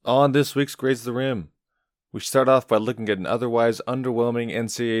On this week's Grades the Rim, we start off by looking at an otherwise underwhelming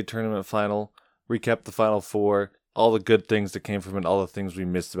NCAA tournament final, recap the Final Four, all the good things that came from it, all the things we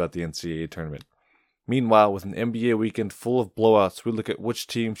missed about the NCAA tournament. Meanwhile, with an NBA weekend full of blowouts, we look at which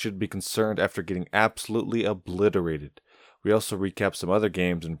team should be concerned after getting absolutely obliterated. We also recap some other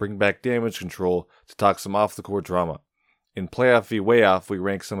games and bring back damage control to talk some off-the-court drama. In Playoff v. Wayoff, we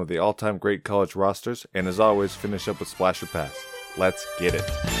rank some of the all-time great college rosters, and as always, finish up with Splash or Pass. Let's get it.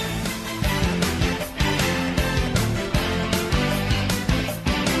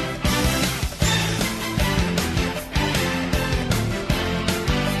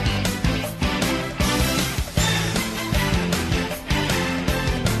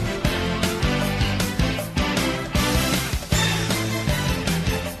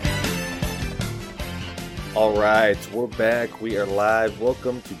 All right, we're back. We are live.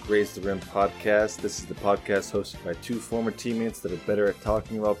 Welcome to Graze the Rim podcast. This is the podcast hosted by two former teammates that are better at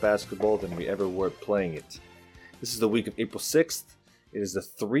talking about basketball than we ever were at playing it. This is the week of April 6th. It is the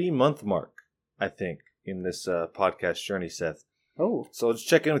 3-month mark, I think, in this podcast journey, Seth. Oh. So let's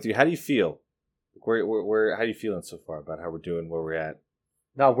check in with you. How do you feel? How are you feeling so far about how we're doing, where we're at?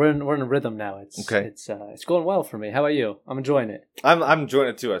 No, we're in a rhythm now. It's going well for me. How about you? I'm enjoying it. I'm enjoying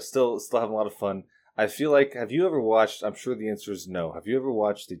it too. I still having a lot of fun. I feel like, have you ever watched, I'm sure the answer is no, have you ever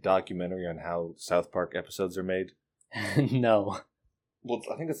watched the documentary on how South Park episodes are made? No. Well,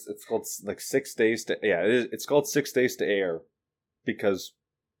 I think it's called like 6 days to, it's called 6 days to air because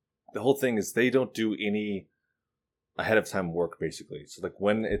the whole thing is they don't do any ahead of time work, basically. So like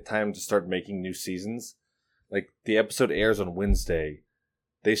when it's time to start making new seasons, like the episode airs on Wednesday,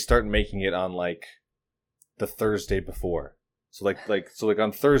 they start making it on like the Thursday before. So like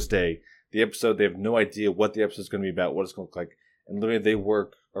on Thursday, the episode, they have no idea what the episode is going to be about, what it's going to look like. And literally they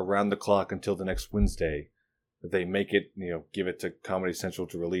work around the clock until the next Wednesday. They make it, give it to Comedy Central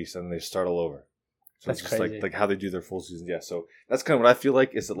to release, and then they start all over. So That's it's just crazy. like how they do their full season. Yeah, so that's kind of what I feel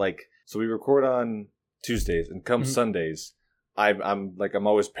like. Is that like, so we record on Tuesdays, and come Sundays, I'm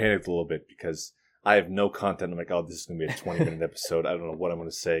always panicked a little bit because I have no content. I'm like, oh, this is going to be a 20-minute episode. I don't know what I'm going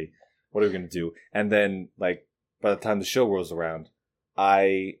to say. What are we going to do? And then, like, by the time the show rolls around,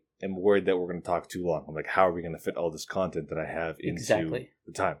 I am worried that we're going to talk too long. I'm like, how are we going to fit all this content that I have into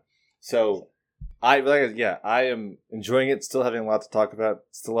the time? So I am enjoying it. Still having a lot to talk about.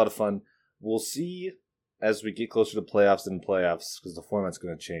 Still a lot of fun. We'll see as we get closer to playoffs and playoffs because the format's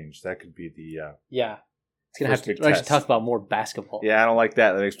going to change. That could be the It's going to have to actually talk about more basketball. Yeah, I don't like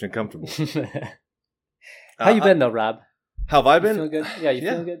that. That makes me uncomfortable. How you been though, Rob? How have I been? You feeling good? Yeah, you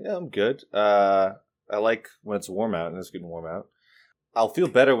feeling good? Yeah, I'm good. I like when it's warm out, and it's getting warm out. I'll feel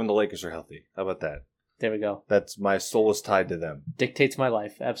better when the Lakers are healthy. How about that? There we go. That's my soul is tied to them. Dictates my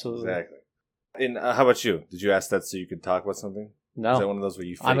life. Absolutely. Exactly. And how about you? Did you ask that so you could talk about something? No. Is that one of those where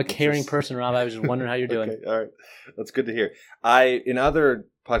you? I'm a caring person, Rob. I was just wondering how you're doing. Okay, all right, that's good to hear. In other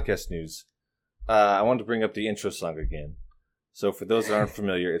podcast news, I wanted to bring up the intro song again. So for those that aren't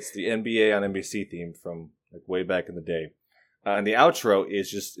familiar, it's the NBA on NBC theme from like way back in the day, and the outro is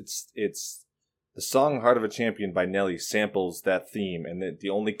just it's. The song Heart of a Champion by Nelly samples that theme, and the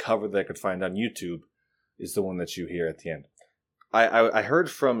only cover that I could find on YouTube is the one that you hear at the end. I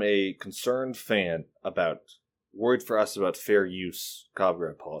heard from a concerned fan worried for us about fair use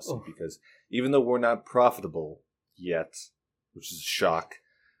copyright policy, because even though we're not profitable yet, which is a shock,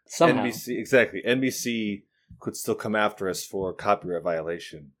 Somehow. NBC could still come after us for copyright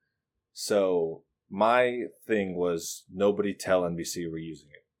violation. So my thing was, nobody tell NBC we're using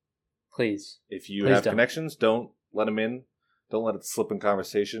it. Please. If you have connections, don't let them in. Don't let it slip in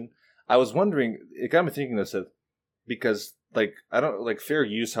conversation. I was wondering, it got me thinking this, because like I don't like fair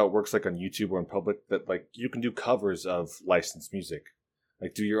use how it works like on YouTube or in public, that like you can do covers of licensed music.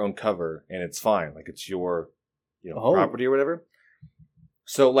 Like do your own cover and it's fine. Like it's your property or whatever.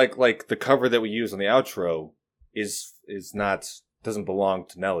 So like the cover that we use on the outro doesn't belong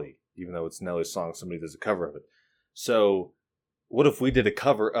to Nelly, even though it's Nelly's song, somebody does a cover of it. So what if we did a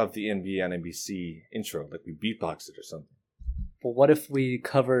cover of the NBA on NBC intro? Like we beatboxed it or something. Well, what if we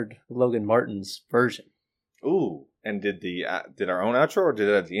covered Logan Martin's version? Ooh, and did our own outro or did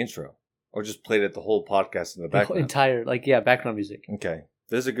it at the intro? Or just played it the whole podcast in the background? Background music. Okay.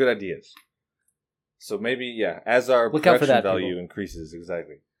 Those are good ideas. So maybe, as our Look out for production that, value people. increases,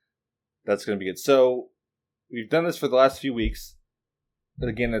 exactly. That's going to be good. So we've done this for the last few weeks. But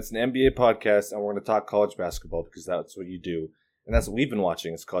again, it's an NBA podcast, and we're going to talk college basketball because that's what you do. And that's what we've been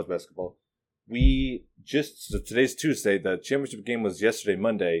watching is college basketball. So today's Tuesday. The championship game was yesterday,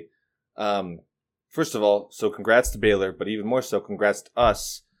 Monday. First of all, so congrats to Baylor, but even more so, congrats to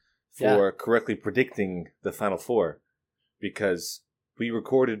us for correctly predicting the Final Four. Because we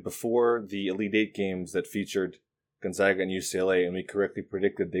recorded before the Elite Eight games that featured Gonzaga and UCLA, and we correctly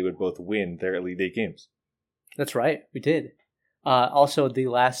predicted they would both win their Elite Eight games. That's right, we did. Also, the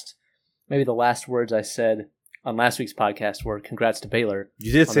last words I said on last week's podcast were "Congrats to Baylor."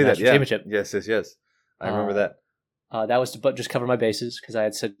 You did say that, yeah. Championship. Yes. I remember that. That was to just cover my bases because I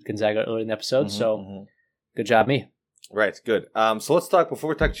had said Gonzaga earlier in the episode. Good job, me. Right, good. So let's talk, before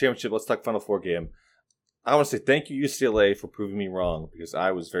we talk championship, let's talk Final Four game. I want to say thank you, UCLA, for proving me wrong, because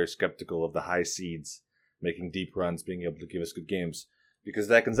I was very skeptical of the high seeds making deep runs, being able to give us good games. Because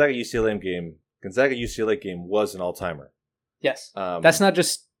that Gonzaga-UCLA game was an all-timer. Yes. That's not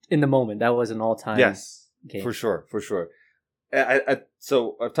just in the moment. That was an all-time game. For sure.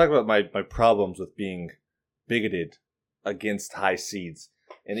 So I've talked about my problems with being bigoted against high seeds.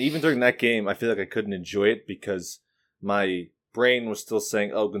 And even during that game, I feel like I couldn't enjoy it because my brain was still saying,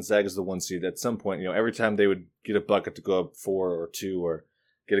 oh, Gonzaga's the 1 seed. At some point, every time they would get a bucket to go up 4 or 2 or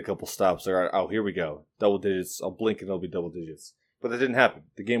get a couple stops, they're, oh, here we go. Double digits. I'll blink and it'll be double digits. But that didn't happen.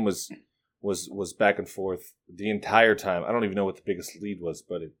 The game was back and forth the entire time. I don't even know what the biggest lead was,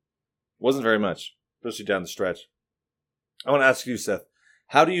 but it wasn't very much, especially down the stretch. I want to ask you, Seth,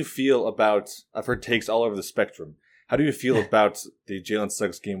 how do you feel about, I've heard takes all over the spectrum, how do you feel about the Jalen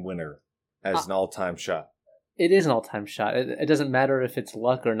Suggs game winner as an all-time shot? It is an all-time shot. It doesn't matter if it's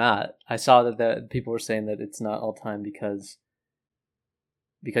luck or not. I saw that the people were saying that it's not all-time because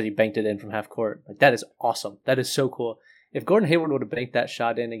he banked it in from half court. Like, that is awesome. That is so cool. If Gordon Hayward would have banked that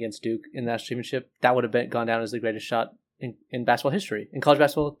shot in against Duke in that championship, that would have gone down as the greatest shot in basketball history, in college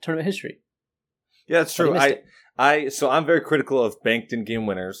basketball tournament history. Yeah, that's true. So I'm very critical of banked in game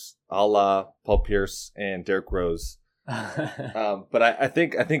winners, a la Paul Pierce and Derrick Rose. But I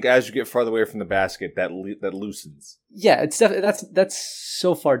think as you get farther away from the basket, that loosens. Yeah, it's that's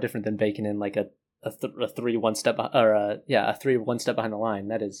so far different than banking in like a 3 1 step or a 3 1 step behind the line.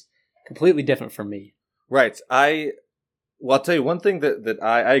 That is completely different from me. Right. I'll tell you one thing that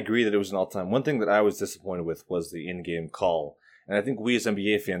I agree that it was an all-time. One thing that I was disappointed with was the in-game call. And I think we as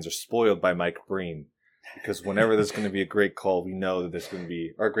NBA fans are spoiled by Mike Breen. Because whenever there's going to be a great call, we know that there's going to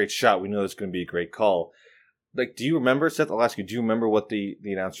be, or a great shot, we know there's going to be a great call. Like, do you remember, Seth? I'll ask you, do you remember what the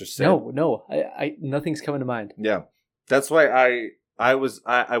announcer said? No. I nothing's coming to mind. Yeah. That's why I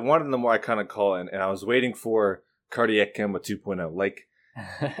wanted the more iconic call, and I was waiting for Cardiac Kemba 2.0. Like,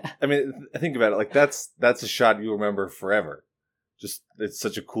 I mean, think about it. Like, that's a shot you remember forever. Just, it's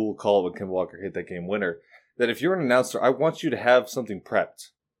such a cool call when Kemba Walker hit that game winner. That if you're an announcer, I want you to have something prepped.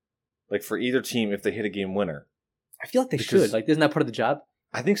 Like, for either team if they hit a game winner. I feel like they should. Like, isn't that part of the job?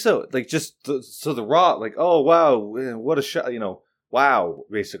 I think so. Like, just so the raw, like, oh, wow, what a shot, wow,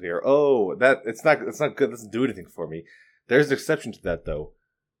 basically. Or, oh, it's not good. It doesn't do anything for me. There's an exception to that, though.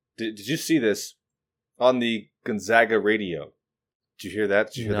 Did you see this on the Gonzaga radio? Did you hear that?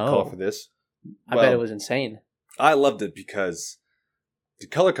 Did you hear the call for this? I bet it was insane. I loved it because the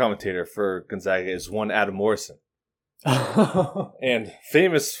color commentator for Gonzaga is one Adam Morrison. And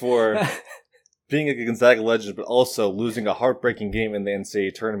famous for being a Gonzaga legend, but also losing a heartbreaking game in the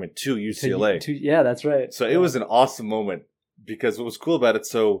NCAA tournament to UCLA. Yeah, that's right. So it was an awesome moment because what was cool about it,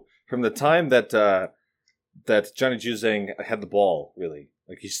 so from the time that Johnny Juzang had the ball, really,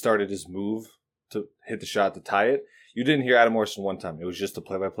 like he started his move to hit the shot to tie it, you didn't hear Adam Morrison one time. It was just a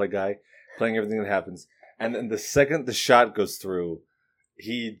play-by-play guy playing everything that happens. And then the second the shot goes through,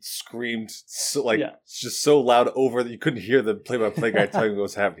 he screamed just so loud over that you couldn't hear the play-by-play guy telling you what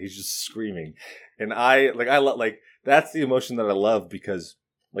was happening. He's just screaming, and I that's the emotion that I love because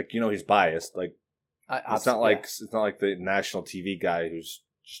he's biased. Like it's not like the national TV guy who's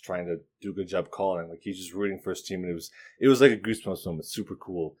just trying to do a good job calling. Like he's just rooting for his team, and it was like a goosebumps moment. Super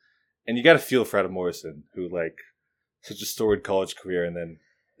cool, and you got to feel for Adam Morrison, who such a storied college career, and then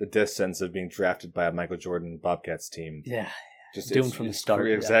the death sentence of being drafted by a Michael Jordan Bobcats team. Yeah. Just doomed from the start.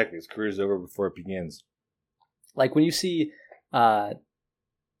 Career, exactly. His career's over before it begins. Like when you see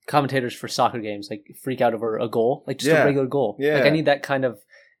commentators for soccer games freak out over a goal, a regular goal. Yeah. Like I need that kind of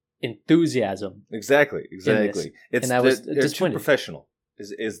enthusiasm. Exactly. They're too professional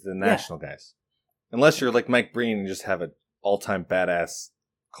is the national guys. Unless you're like Mike Breen and just have an all-time badass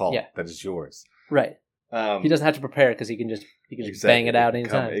call that is yours. Right. He doesn't have to prepare because he can just bang it out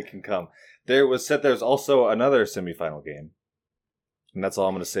anytime. It can come. There's also another semifinal game. And that's all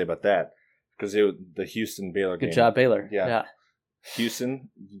I'm going to say about that. Because the Houston-Baylor game. Good job, Baylor. Yeah. Houston,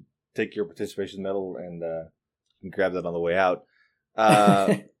 take your participation medal and grab that on the way out.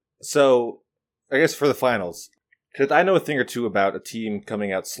 So, I guess for the finals, because I know a thing or two about a team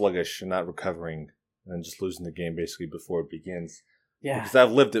coming out sluggish and not recovering and then just losing the game basically before it begins. Yeah. Because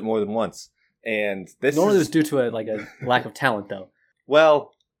I've lived it more than once. And this normally it's due to a lack of talent, though.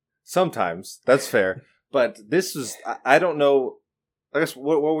 Well, sometimes that's fair, but this was I don't know. I guess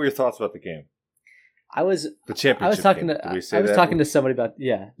what were your thoughts about the game? The championship. I was talking game. to talking to somebody about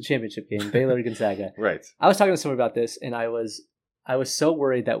the championship game, Baylor Gonzaga. Right. I was talking to somebody about this, and I was so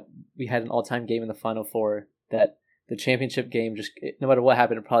worried that we had an all-time game in the Final Four that the championship game just no matter what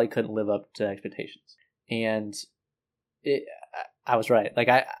happened, it probably couldn't live up to expectations. And I was right. Like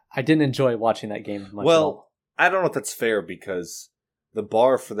I didn't enjoy watching that game much at all. I don't know if that's fair because the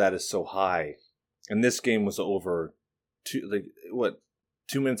bar for that is so high, and this game was over 2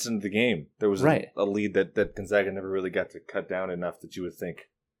 minutes into the game. There was a lead that Gonzaga never really got to cut down enough that you would think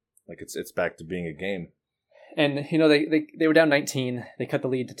like it's back to being a game. And they were down 19. They cut the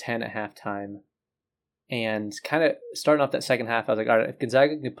lead to 10 at halftime, and kind of starting off that second half, I was like, all right, if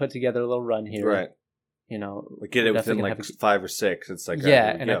Gonzaga can put together a little run here, right? Like get it within like 5 or 6. It's like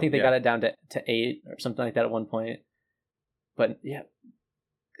and I think they got it down to 8 or something like that at one point. But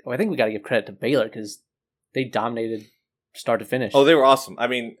I think we got to give credit to Baylor because they dominated start to finish. Oh, they were awesome. I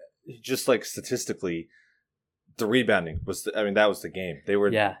mean, just like statistically, the rebounding was that was the game. They were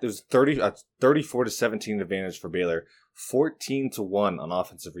it was 34-17 advantage for Baylor, 14-1 on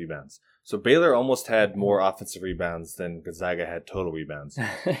offensive rebounds. So Baylor almost had more offensive rebounds than Gonzaga had total rebounds.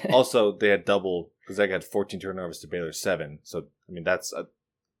 Also, they had double. Gonzaga had 14 turnovers to Baylor 7. So I mean, that's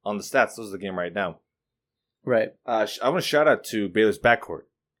on the stats. Those are the game right now. Right. I want to shout out to Baylor's backcourt,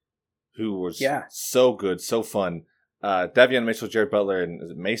 who was so good, so fun. Davion Mitchell, Jared Butler, and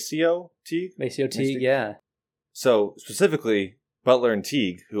is it Maceo Teague? Maceo Teague, yeah. So specifically, Butler and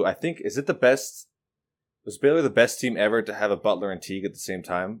Teague, who I think is it the best? Was Baylor the best team ever to have a Butler and Teague at the same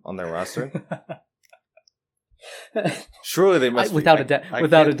time on their roster? Surely they must. Without a doubt.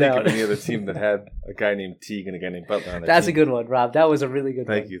 Without a doubt. Think of any other team that had a guy named Teague and a guy named Butler on their That's team. a good one, Rob. That was a really good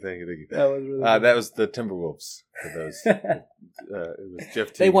one. Thank you. That was really good. That was the Timberwolves for those. It was Jeff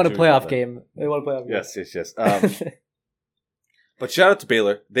Teague. They won a playoff game. Yes. But shout out to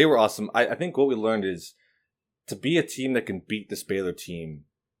Baylor. They were awesome. I think what we learned is to be a team that can beat this Baylor team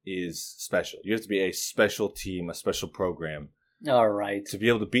is special. You have to be a special team, a special program. All right. To be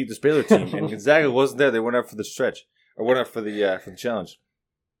able to beat this Baylor team. And Gonzaga wasn't there. They weren't up for the stretch. Or weren't up for the challenge.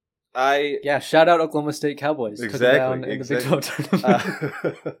 Shout out Oklahoma State Cowboys. Exactly. Took them down in the Big 12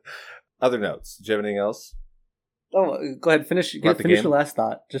 tournament. Other notes. Do you have anything else? Oh, go ahead. Finish your last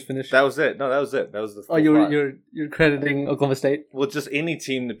thought. Just finish. That was it. No, that was it. That was the. You're crediting Oklahoma State. Well, just any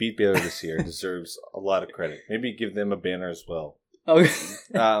team that beat Baylor this year deserves a lot of credit. Maybe give them a banner as well. Oh.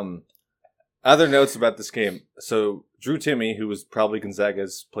 Other notes about this game. So Drew Timme, who was probably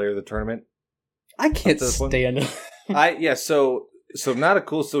Gonzaga's player of the tournament. I can't stand him. So not a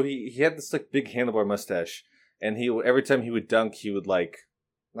cool. So he had this like big handlebar mustache, and every time he would dunk, he would like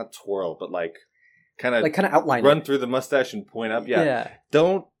not twirl, but like. Kind of outline run through the mustache and point up. Yeah.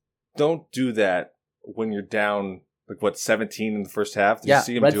 Don't do that when you're down 17 in the first half. Did you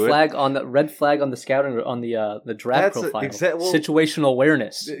see him do red flag on the scouting on the draft profile. Situational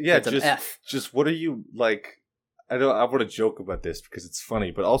awareness. Yeah, it's an F. Just what are you like? I want to joke about this because it's funny,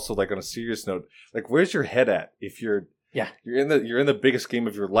 but also like on a serious note, like where's your head at if you're in the biggest game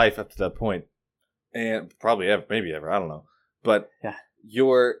of your life up to that point, and probably maybe ever, I don't know, but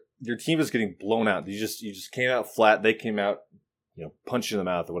Your team is getting blown out. You just came out flat. They came out, punch in the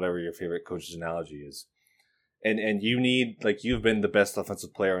mouth or whatever your favorite coach's analogy is. And you need, like, you've been the best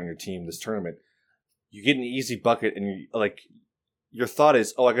offensive player on your team this tournament. You get an easy bucket and your thought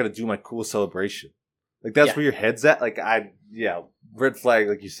is, I got to do my cool celebration. Like that's where your head's at. Like red flag,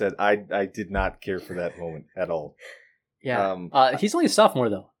 like you said. I did not care for that moment at all. Yeah. He's only a sophomore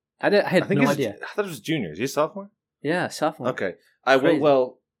though. I had no idea. I thought it was junior. Is he a sophomore? Yeah, sophomore. Okay.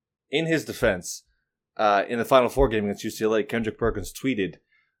 In his defense, in the Final Four game against UCLA, Kendrick Perkins tweeted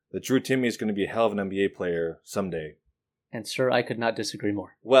that Drew Timme is going to be a hell of an NBA player someday. And sir, I could not disagree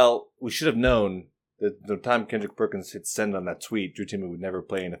more. Well, we should have known that the time Kendrick Perkins hit send on that tweet, Drew Timme would never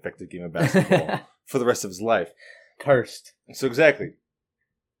play an effective game of basketball for the rest of his life. Cursed. So exactly.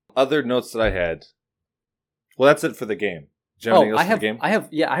 Other notes that I had. Well, that's it for the game. Do you have anything else for the game? I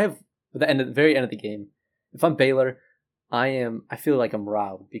have the very end of the game. If I'm Baylor, I feel like I'm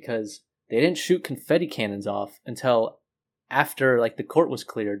robbed because they didn't shoot confetti cannons off until after the court was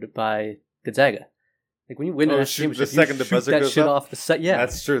cleared by Gonzaga. Like when you win a championship, the second the buzzer goes off the set. Yeah,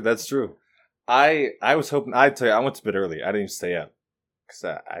 that's true. I was hoping. I tell you, I went to bed early. I didn't even stay up because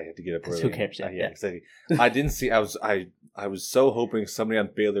I had to get up early. Who cares? Exactly. I didn't see. I was so hoping somebody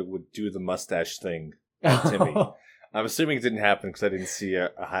on Baylor would do the mustache thing on Timme. I'm assuming it didn't happen because I didn't see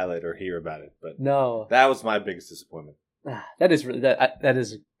a highlight or hear about it. But no, that was my biggest disappointment. That would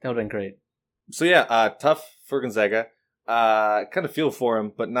have been great. So yeah, tough for Gonzaga. Kind of feel for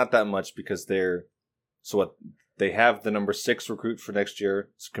him, but not that much because they have the number 6 recruit for next year.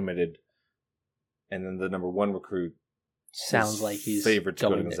 It's committed. And then the number 1 recruit sounds like he's favored to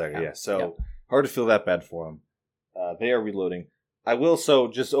go to Gonzaga. Yeah, so hard to feel that bad for him. They are reloading. I will, so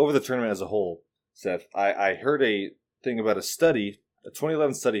just over the tournament as a whole, Seth, I heard a thing about a study. A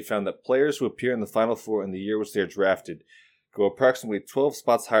 2011 study found that players who appear in the Final Four in the year which they are drafted go approximately 12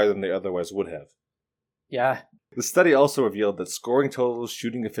 spots higher than they otherwise would have. Yeah. The study also revealed that scoring totals,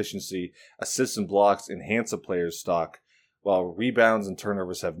 shooting efficiency, assists and blocks enhance a player's stock, while rebounds and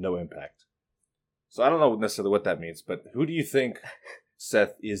turnovers have no impact. So I don't know necessarily what that means, but who do you think,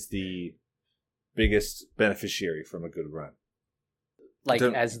 Seth, is the biggest beneficiary from a good run? Like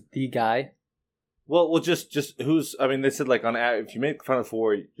as the guy? Well, just who's? I mean, they said like if you make Final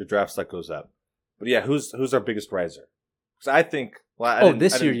Four, your draft stock goes up. But yeah, who's our biggest riser? Because I think. Well,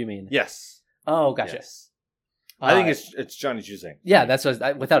 this year you mean? Yes. Oh, gotcha. Yes. I think it's Johnny Juzang. Yeah, that's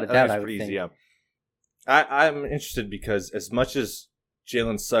what. Without a doubt, I would think. Easy, yeah. I'm interested because as much as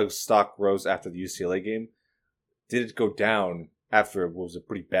Jalen Suggs' stock rose after the UCLA game, did it go down after what was a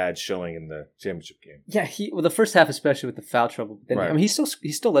pretty bad showing in the championship game? Yeah, the first half, especially with the foul trouble. Then, right. I mean, he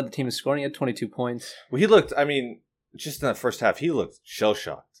still led the team in scoring at 22 points. Well, he looked. I mean, just in that first half, he looked shell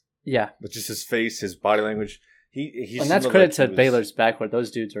shocked. Yeah, but just his face, his body language. He and that's credit to Baylor's backcourt.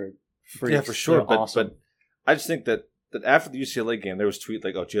 Those dudes are freaks. Yeah, for sure. They're awesome. But I just think that after the UCLA game, there was tweet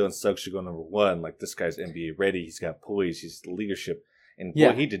like, "Oh, Jalen Suggs should go number 1. Like this guy's NBA ready. He's got poise. He's leadership." And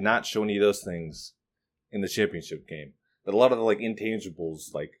boy, he did not show any of those things in the championship game. But a lot of the like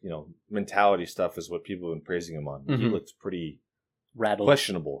intangibles, like mentality stuff, is what people have been praising him on. Mm-hmm. He looked pretty rattled,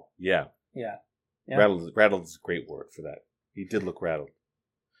 questionable. Yeah. Rattled is a great word for that. He did look rattled.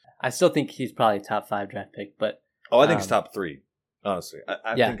 I still think he's probably a top 5 draft pick, but I think it's top 3. Honestly,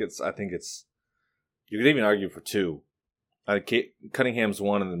 I think it's. You could even argue for 2. Cunningham's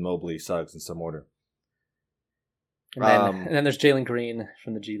 1, and then Mobley, Suggs in some order. And then there's Jalen Green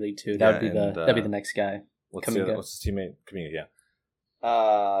from the G League too. That'd be the next guy. What's his teammate? Kaminga,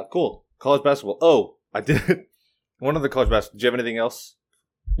 yeah. Cool. College basketball. Oh, I did one of the college basketball. Do you have anything else?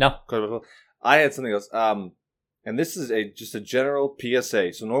 No. College basketball. I had something else. And this is just a general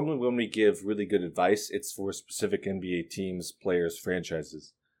PSA. So normally when we give really good advice, it's for specific NBA teams, players,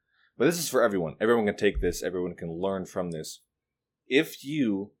 franchises. But this is for everyone. Everyone can take this. Everyone can learn from this. If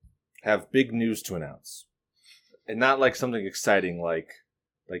you have big news to announce, and not like something exciting like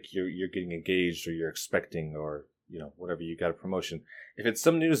you're getting engaged or you're expecting or whatever, you got a promotion. If it's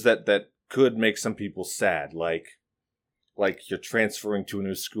some news that could make some people sad, like you're transferring to a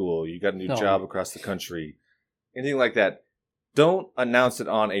new school, you got a new job across the country, anything like that, don't announce it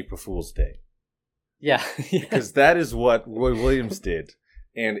on April Fool's Day. Yeah. Because that is what Roy Williams did.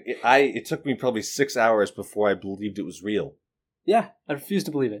 And it took me probably 6 hours before I believed it was real. Yeah, I refuse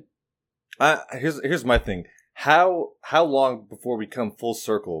to believe it. Here's my thing. How long before we come full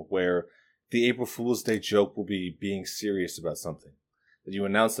circle where the April Fool's Day joke will be being serious about something? That you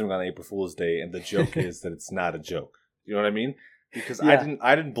announce something on April Fool's Day and the joke is that it's not a jok. You know what I mean? Because I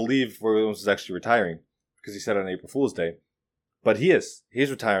didn't believe Roy Williams was actually retiring because he said it on April Fool's Day. But he is. He's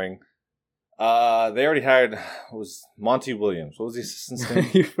retiring. They already hired, was Monty Williams. What was the assistant's name?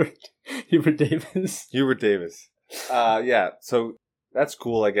 Hubert Davis. Hubert Davis. Yeah, so that's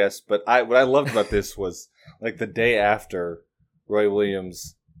cool, I guess. But what I loved about this was, like, the day after Roy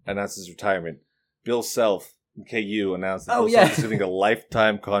Williams announced his retirement, Bill Self, KU, announced that Bill Self is getting a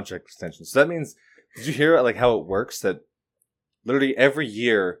lifetime contract extension. So that means, did you hear like how it works? That literally every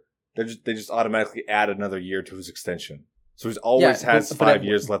year, they just automatically add another year to his extension. So he always has 5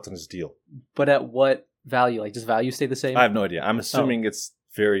 years left on his deal. But at what value? Like, does value stay the same? I have no idea. I'm assuming it's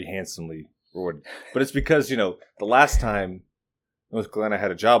very handsomely rewarded. But it's because, the last time North Carolina had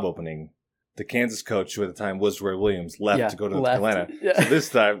a job opening, the Kansas coach, who at the time was Roy Williams, left to go to North Carolina. Yeah. So this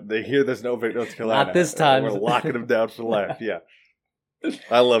time, they hear there's no North Carolina. Not this time. We're locking him down for life. Yeah.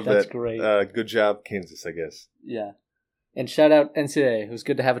 I love that. That's great. Good job, Kansas, I guess. Yeah. And shout out NCAA. It was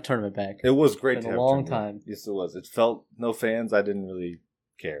good to have a tournament back. It was great to have a long time. Yes, it was. It felt no fans. I didn't really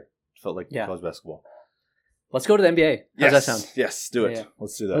care. It felt like college basketball. Let's go to the NBA. How's that sound? Yes, do it. Yeah.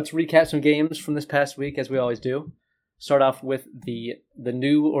 Let's do that. Let's recap some games from this past week, as we always do. Start off with the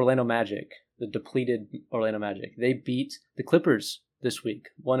new Orlando Magic, the depleted Orlando Magic. They beat the Clippers this week,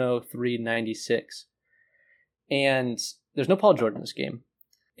 103-96. And there's no Paul George in this game.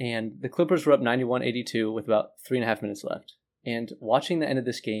 And the Clippers were up 91-82 with about 3.5 minutes left. And watching the end of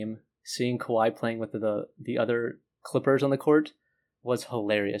this game, seeing Kawhi playing with the other Clippers on the court was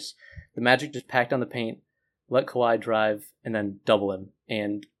hilarious. The Magic just packed on the paint, let Kawhi drive, and then double him.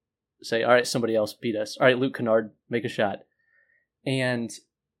 And say, all right, somebody else beat us. All right, Luke Kennard, make a shot. And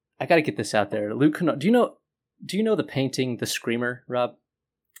I got to get this out there. Luke Kennard, do you know the painting The Screamer, Rob?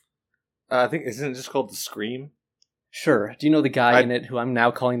 I think, isn't it just called The Scream? Sure. Do you know the guy in it who I'm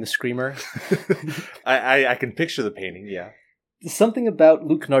now calling The Screamer? I can picture the painting, yeah. Something about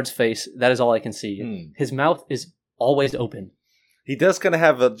Luke Kennard's face, that is all I can see. His mouth is always open. He does kind of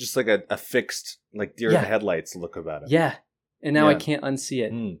have just like a fixed, like deer in the headlights look about him. Yeah. And now I can't unsee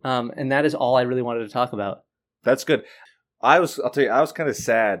it. And that is all I really wanted to talk about. That's good. I'll tell you, I was kind of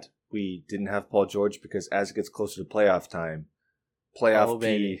sad we didn't have Paul George because as it gets closer to playoff time,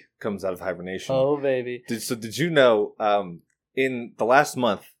 P comes out of hibernation. Oh, baby. Did you know, in the last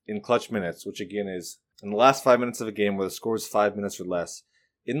month in clutch minutes, which again is in the last 5 minutes of a game where the score is 5 minutes or less,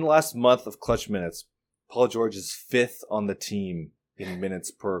 in the last month of clutch minutes, Paul George is 5th on the team in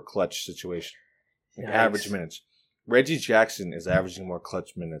minutes per clutch situation. Like average minutes. Reggie Jackson is averaging more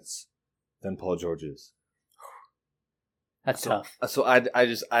clutch minutes than Paul George is. That's tough. So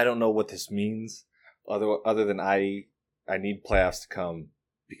I don't know what this means other than I need playoffs to come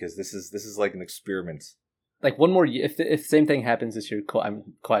because this is like an experiment. Like one more year, if the same thing happens this year,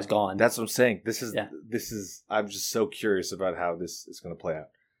 Kawhi's gone. That's what I'm saying. This is I'm just so curious about how this is going to play out.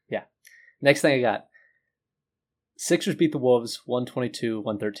 Yeah. Next thing I got. Sixers beat the Wolves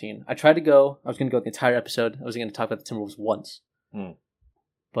 122-113. I was going to go the entire episode. I was going to talk about the Timberwolves once.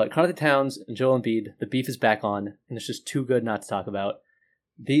 But Karl Towns and Joel Embiid, the beef is back on, and it's just too good not to talk about.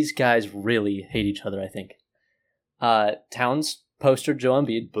 These guys really hate each other, I think. Towns postered Joel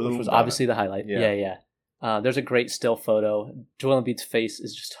Embiid, which was obviously the highlight. Yeah. There's a great still photo. Joel Embiid's face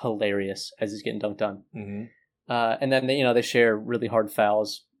is just hilarious as he's getting dunked on. And then they share really hard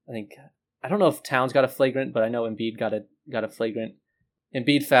fouls. I don't know if Towns got a flagrant, but I know Embiid got a flagrant.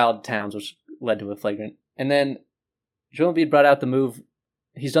 Embiid fouled Towns, which led to a flagrant. And then Joel Embiid brought out the move.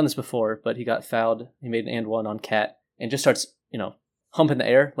 He's done this before, but he got fouled. He made an and one on Cat and just starts, humping the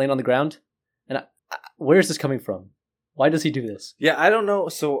air, laying on the ground. And where is this coming from? Why does he do this? Yeah, I don't know.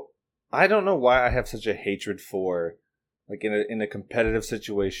 So I don't know why I have such a hatred for, like in a competitive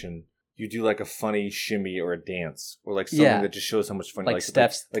situation, you do like a funny shimmy or a dance or like something that just shows how much fun. Like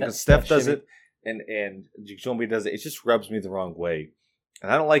Steph does it, and Joel Embiid does it. It just rubs me the wrong way,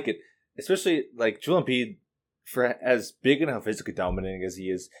 and I don't like it. Especially like Joel Embiid, for as big and how physically dominating as he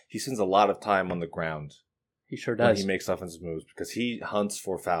is, he spends a lot of time on the ground. He sure does. When he makes offensive moves because he hunts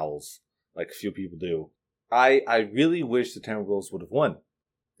for fouls like a few people do. I really wish the Timberwolves would have won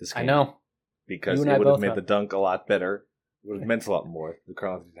this game. I know. Because it would have made the dunk a lot better. It would have meant a lot more, the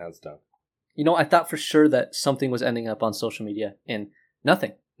Karl Towns dunk. I thought for sure that something was ending up on social media, and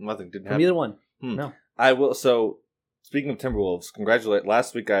nothing. Nothing didn't from happen. Either one. No. I will. So, speaking of Timberwolves,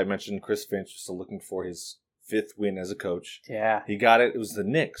 last week I mentioned Chris Finch was still looking for his 5th win as a coach. Yeah. He got it. It was the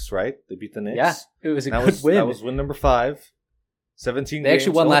Knicks, right? They beat the Knicks. Yeah, it was a good win. That was win number 5. 17 They games.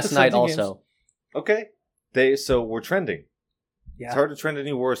 actually won last night also. Okay. So we're trending. Yeah. It's hard to trend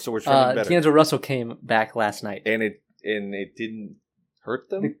any worse, so we're trending better. D'Angelo Russell came back last night. And it didn't hurt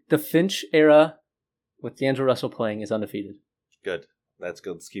them? The Finch era with D'Angelo Russell playing is undefeated. Good. That's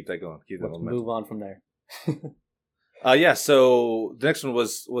good. Let's keep that going. Let's move on from there. So the next one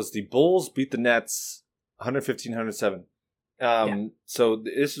was the Bulls beat the Nets 115-107. So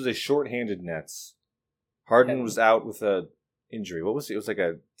this was a shorthanded Nets. Harden was out with a injury. What was it? It was like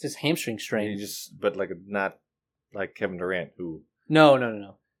it's his hamstring strain. But like not like Kevin Durant who.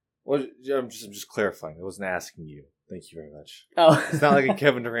 No. Well, I'm just clarifying. I wasn't asking you. Thank you very much. Oh, it's not like a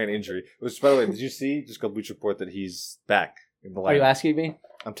Kevin Durant injury. It was, by the way, did you see? Just got Bleach Report that he's back in the lineup. Are you asking me?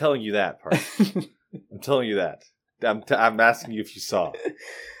 I'm telling you that part. I'm telling you that. I'm asking you if you saw.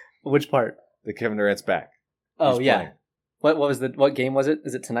 Which part? That Kevin Durant's back. Oh yeah. Playing. What game was it?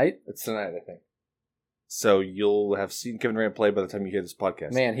 Is it tonight? It's tonight, I think. So you'll have seen Kevin Durant play by the time you hear this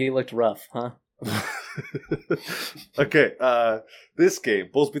podcast. Man, he looked rough, huh? Okay, this game,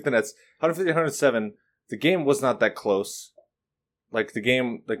 Bulls beat the Nets 150-107. The game was not that close. Like the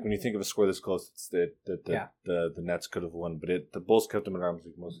game, like when you think of a score this close, it's the Nets could have won, but the Bulls kept them at arm's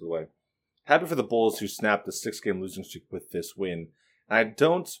length most of the way. Happy for the Bulls who snapped the 6-game losing streak with this win. I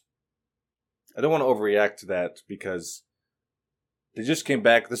don't want to overreact to that because they just came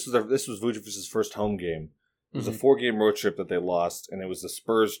back. This was Vucevic's first home game. It was a 4-game road trip that they lost, and it was the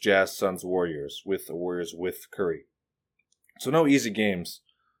Spurs, Jazz, Suns, Warriors with Curry. So no easy games.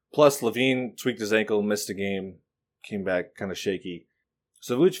 Plus, Levine tweaked his ankle, missed a game, came back kind of shaky.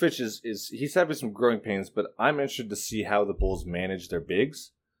 So Vucevic he's having some growing pains, but I'm interested to see how the Bulls manage their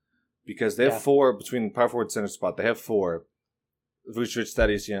bigs because they have 4 between power forward center spot. They have 4: Vucevic,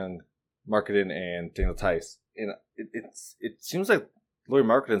 Thaddeus Young, Marketing, and Daniel Tice. And it seems like Lauri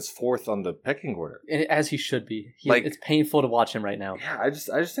Markkanen's fourth on the pecking order. And as he should be. Like- It's painful to watch him right now. Yeah, I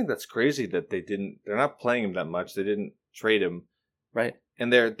just think that's crazy that they're not playing him that much. They didn't trade him. Right.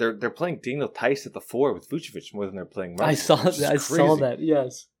 And they're playing Daniel Tice at the 4 with Vucevic more than they're playing Markkanen. I saw that,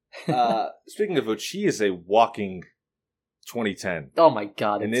 yes. Speaking of which, he is a walking 2010. Oh my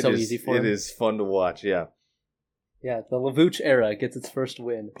god, And it's so easy for him. It is fun to watch, yeah. Yeah, the Lavuch era gets its first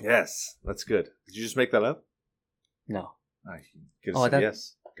win. Yes, that's good. Did you just make that up? No. Get us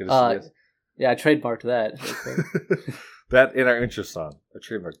yes. Get us yes. Yeah, I trademarked that. That in our intro song. A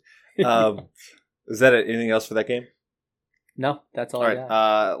trademark. Is that it? Anything else for that game? No, that's all All I right.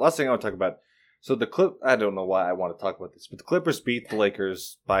 got. Last thing I want to talk about. So I don't know why I want to talk about this, but the Clippers beat the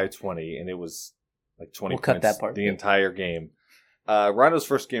Lakers by 20, and it was like 20 We'll points cut that part. the entire game. Rondo's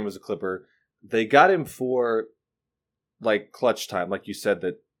first game as a Clipper. They got him for like clutch time, like you said,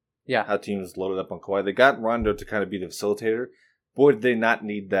 that how teams loaded up on Kawhi. They got Rondo to kind of be the facilitator. Boy, did they not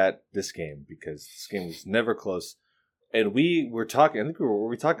need that this game, because this game was never close. And we were talking, I think were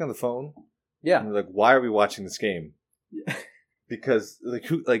we talking on the phone? Yeah. And we're like, why are we watching this game? Because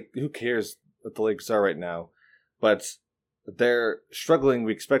who cares what the Lakers are right now? But they're struggling.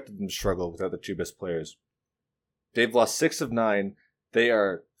 We expected them to struggle without the two best players. They've lost 6 of 9. They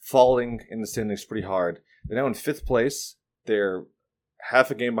are falling in the standings pretty hard. They're now in 5th place. They're half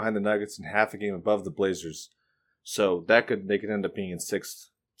a game behind the Nuggets and half a game above the Blazers. So they could end up being in 6th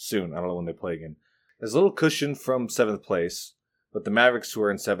soon. I don't know when they play again. There's a little cushion from 7th place, but the Mavericks, who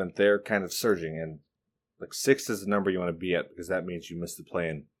are in 7th, they're kind of surging, and like 6th is the number you want to be at, because that means you missed the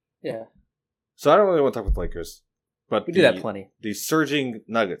play-in. Yeah. So I don't really want to talk with Lakers, but we do that plenty. The surging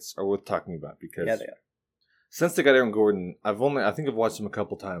Nuggets are worth talking about, because they are. Since they got Aaron Gordon, I think I've watched them a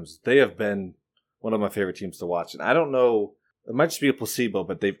couple times. They have been one of my favorite teams to watch, and I don't know, it might just be a placebo,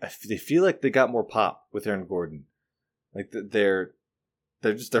 but they feel like they got more pop with Aaron Gordon. Like they're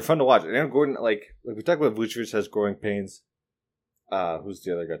fun to watch. And Aaron Gordon, like we talk about, Vucevic has growing pains. Who's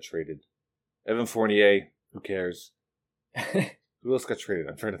the other got traded? Evan Fournier. Who cares? Who else got traded?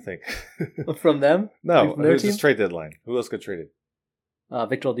 I'm trying to think. From them? No, from it was this trade deadline. Who else got traded?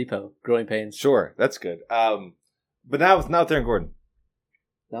 Victor Oladipo, growing pains. Sure, that's good. But now with Aaron Gordon.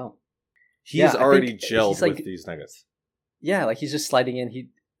 No. He's already gelled with these Nuggets. Yeah, like he's just sliding in. He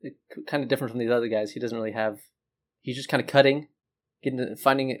kind of different from these other guys. He doesn't really have. He's just kind of cutting, get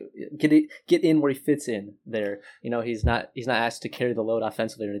in where he fits in there. You know, he's not asked to carry the load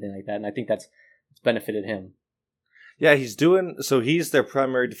offensively or anything like that. And I think it's benefited him. Yeah, he's their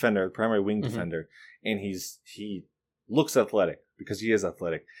primary defender, primary wing defender, and he looks athletic because he is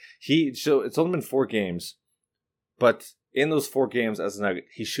athletic. It's only been 4 games, but in those 4 games as a Nugget,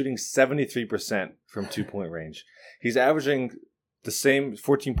 he's shooting 73% from 2-point range. He's averaging the same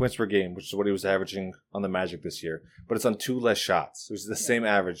 14 points per game, which is what he was averaging on the Magic this year, but it's on 2 less shots. It was the same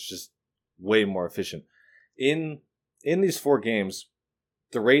average, just way more efficient. In these 4 games,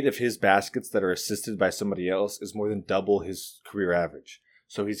 the rate of his baskets that are assisted by somebody else is more than double his career average.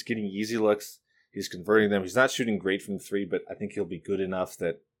 So he's getting easy looks. He's converting them. He's not shooting great from 3, but I think he'll be good enough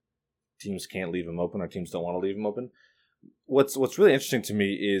that teams can't leave him open, or teams don't want to leave him open. What's really interesting to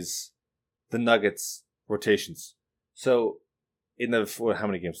me is the Nuggets rotations. So in how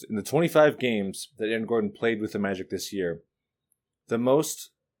many games? In the 25 games that Aaron Gordon played with the Magic this year, the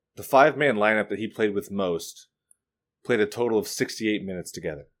 5-man lineup that he played with most played a total of 68 minutes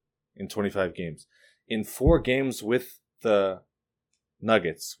together in 25 games. In 4 games with the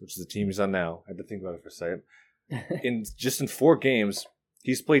Nuggets, which is the team he's on now, I had to think about it for a second. in 4 games,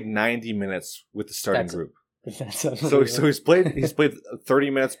 he's played 90 minutes with the starting group. So he's played 30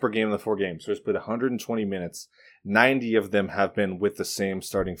 minutes per game in the 4 games. So he's played 120 minutes. 90 of them have been with the same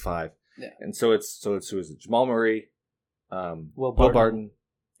starting 5. Yeah. And so it's who is it? Jamal Murray, Will Barton,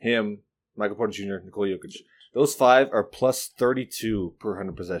 him, Michael Porter Jr., Nikola Jokic. Those 5 are plus 32 per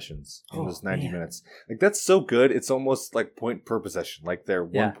 100 possessions in those 90 minutes. Like, that's so good. It's almost like point per possession. Like, they're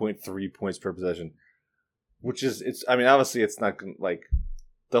 1.3 points per possession. Which is, obviously it's not, like,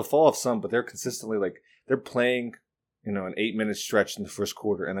 they'll fall off some, but they're consistently, like, they're playing, an 8-minute stretch in the first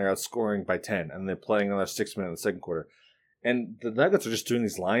quarter, and they're outscoring by 10, and they're playing another 6 minutes in the second quarter. And the Nuggets are just doing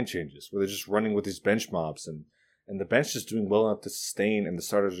these line changes, where they're just running with these bench mobs, and the bench is doing well enough to sustain, and the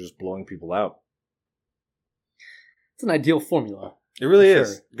starters are just blowing people out. It's an ideal formula. It really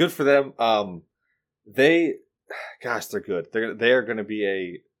is. Good for them. They're good. They are going to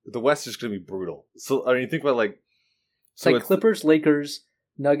be the West is going to be brutal. So, you think about, like... It's like Clippers, Lakers,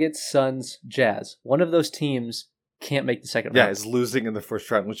 Nuggets, Suns, Jazz. One of those teams can't make the second round. Yeah, it's losing in the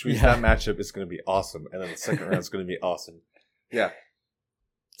first round, which means that matchup is going to be awesome. And then the second round is going to be awesome. Yeah.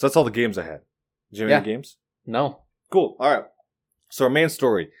 So that's all the games I had. Did you have any games? No. Cool. All right. So our main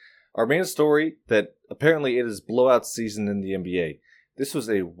story that apparently it is blowout season in the NBA. This was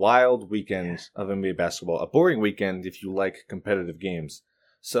a wild weekend of NBA basketball. A boring weekend if you like competitive games.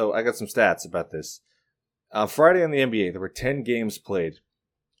 So I got some stats about this. Friday on the NBA, there were 10 games played.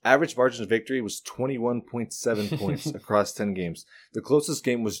 Average margin of victory was 21.7 points across 10 games. The closest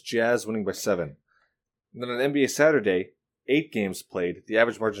game was Jazz winning by 7. And then on NBA Saturday, 8 games played. The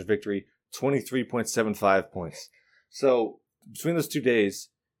average margin of victory, 23.75 points. So between those 2 days,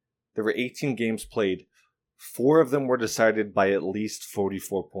 there were 18 games played. 4 of them were decided by at least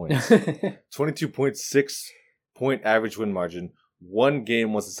 44 points. 22.6 point average win margin. 1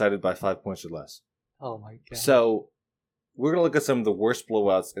 game was decided by 5 points or less. Oh my god. So we're going to look at some of the worst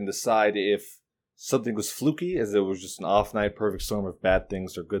blowouts and decide if something was fluky, as it was just an off night, perfect storm of bad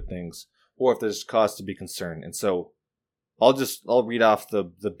things or good things, or if there's cause to be concerned. And so I'll read off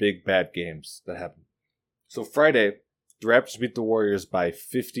the big bad games that happened. So Friday, the Raptors beat the Warriors by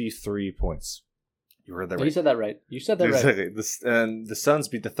 53 points. You heard that right. You said that right. Exactly. And the Suns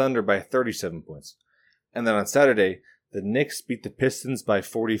beat the Thunder by 37 points. And then on Saturday, the Knicks beat the Pistons by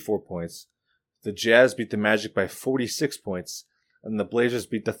 44 points. The Jazz beat the Magic by 46 points. And the Blazers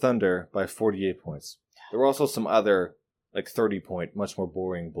beat the Thunder by 48 points. There were also some other, 30-point, much more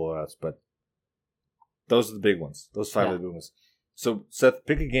boring blowouts, but those are the big ones. Those 5 are the big ones. So, Seth,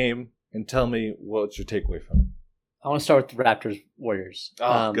 pick a game and tell me what's your takeaway from it. I want to start with the Raptors Warriors.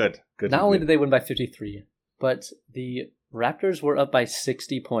 Oh, good. Not only did they win by 53, but the Raptors were up by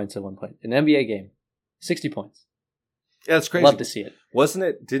 60 points at one point. An NBA game. 60 points. Yeah, it's crazy. Love to see it.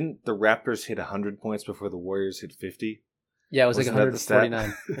 Didn't the Raptors hit 100 points before the Warriors hit 50? Yeah, it was like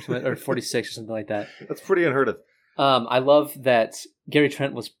 149 or 46 or something like that. That's pretty unheard of. I love that Gary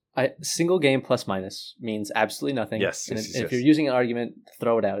Trent was a single game plus minus means absolutely nothing. Yes. If you're using an argument,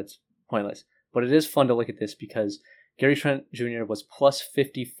 throw it out. It's pointless. But it is fun to look at this because Gary Trent Jr. was plus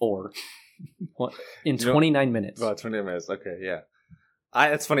 54 in 29 minutes. About 29 minutes. Okay, yeah.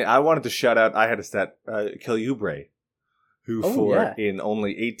 That's funny. I wanted to shout out, I had a stat, Kelly Oubre, who in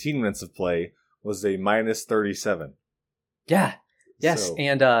only 18 minutes of play was a minus 37. Yeah. Yes. So.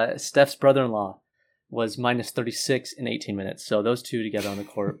 And Steph's brother-in-law was minus 36 in 18 minutes. So those two together on the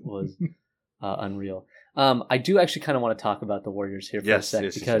court was unreal. I do actually kind of want to talk about the Warriors here for a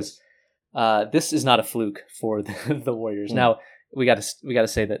sec because this is not a fluke for the Warriors. Now, we got to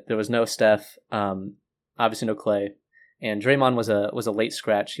say that there was no Steph, obviously no Clay, and Draymond was a late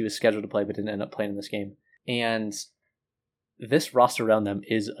scratch. He was scheduled to play but didn't end up playing in this game. And this roster around them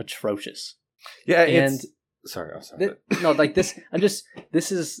is atrocious. Yeah, and sorry.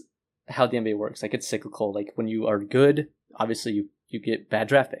 This is how the NBA works. Like, it's cyclical. Like, when you are good, obviously you get bad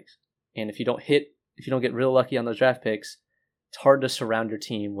draft picks. And if you don't get real lucky on those draft picks, it's hard to surround your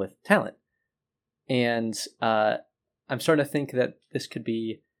team with talent. And I'm starting to think that this could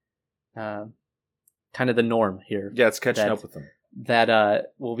be kind of the norm here. Yeah, it's catching up with them.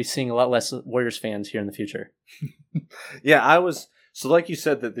 That we'll be seeing a lot less Warriors fans here in the future. Yeah, so like you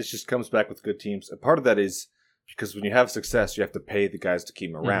said, that this just comes back with good teams. And part of that is because when you have success, you have to pay the guys to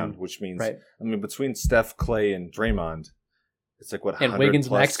keep them around, which means, between Steph, Clay, and Draymond, it's like, what, 100 and Wiggins'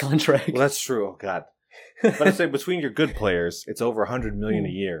 plus? max contract. Well, that's true. Oh, God. But I say between your good players, it's over $100 million a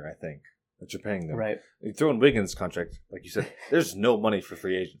year, I think, that you're paying them. Right. You throw in Wiggins' contract, like you said, there's no money for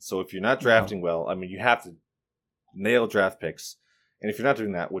free agents. So if you're not drafting well, you have to nail draft picks. And if you're not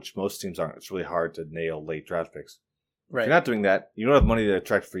doing that, which most teams aren't, it's really hard to nail late draft picks. Right. If you're not doing that, you don't have money to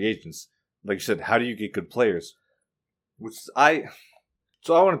attract free agents. Like you said, how do you get good players? So I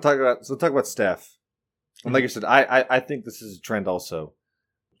want to talk about Steph. And like I said, I think this is a trend also.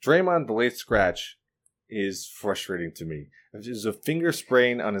 Draymond, the late scratch, is frustrating to me. There's a finger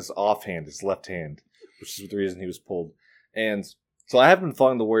sprain on his offhand, his left hand, which is the reason he was pulled. And so I haven't been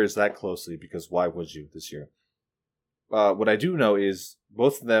following the Warriors that closely because why would you this year? What I do know is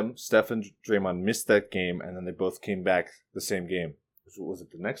both of them, Steph and Draymond, missed that game, and then they both came back the same game. Was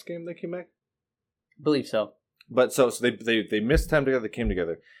it the next game they came back? I believe so. But so they missed time together, they came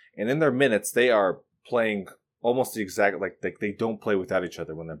together, and in their minutes they are playing almost the exact like they don't play without each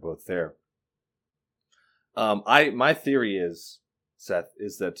other when they're both there. My theory is, Seth,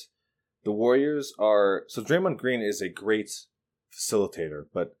 is that the Warriors are Draymond Green is a great facilitator,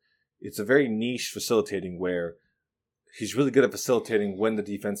 but it's a very niche facilitating where he's really good at facilitating when the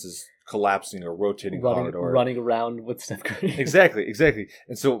defense is collapsing or rotating hard or running around with Steph Curry. Exactly.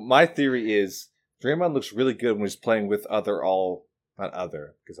 And so my theory is Draymond looks really good when he's playing with because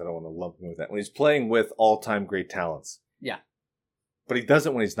I don't want to lump him with that. When he's playing with all-time great talents. Yeah. but he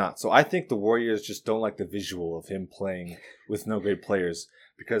doesn't when he's not. So I think the Warriors just don't like the visual of him playing with no great players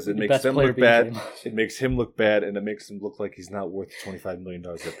because it makes them look bad. It makes him look bad, and it makes him look like he's not worth the $25 million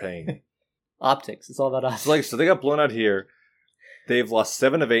they're paying. Optics. It's all about optics. So they got blown out here. They've lost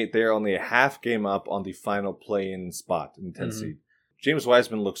 7 of 8. They're only a half game up on the final play-in spot in the 10th seed. James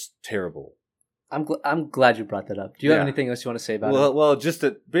Wiseman looks terrible. I'm glad you brought that up. Do you have anything else you want to say about it? Well, just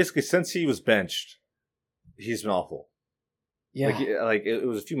that basically since he was benched, he's been awful. Yeah, like it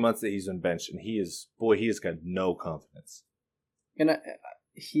was a few months that he's been benched, and he has got no confidence. And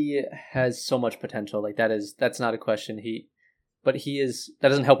he has so much potential. Like that's not a question. That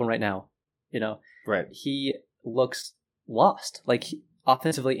doesn't help him right now. Right? He looks lost, like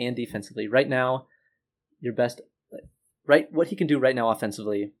offensively and defensively. Right now, what he can do right now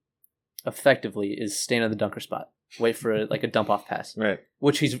offensively, effectively, is stand in the dunker spot, wait for a dump off pass, right?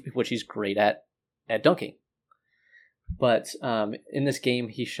 Which he's great at dunking. But in this game,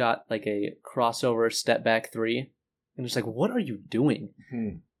 he shot like a crossover step back 3, and it's like, what are you doing?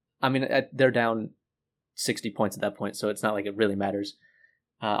 Mm-hmm. I mean, they're down 60 points at that point, so it's not like it really matters.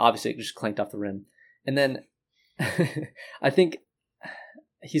 Obviously, it just clanked off the rim, and then I think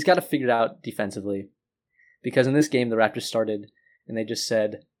he's got to figure it out defensively, because in this game the Raptors started and they just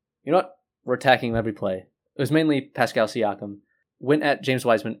said, you know what, we're attacking him every play. It was mainly Pascal Siakam, went at James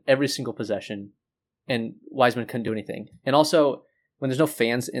Wiseman every single possession, and Wiseman couldn't do anything. And also, when there's no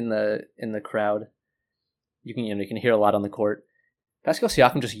fans in the crowd, you can hear a lot on the court. Pascal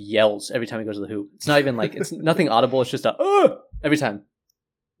Siakam just yells every time he goes to the hoop. It's not even like, it's nothing audible. It's just a every time,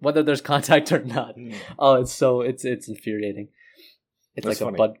 whether there's contact or not. Oh, it's infuriating. It's That's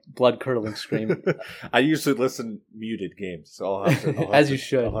like funny. A blood curdling scream. I usually listen muted games, so I'll have to. As you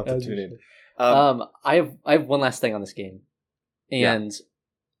should. I'll have to tune in. I have one last thing on this game, and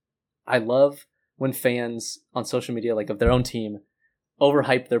I love when fans on social media, like of their own team,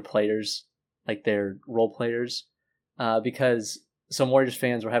 overhype their players, like their role players, because some Warriors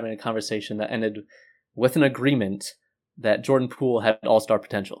fans were having a conversation that ended with an agreement that Jordan Poole had all-star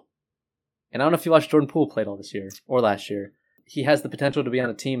potential. And I don't know if you watched Jordan Poole played all this year or last year. He has the potential to be on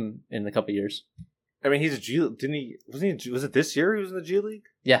a team in a couple of years. I mean, he's a G. Didn't he? Was it this year he was in the G League?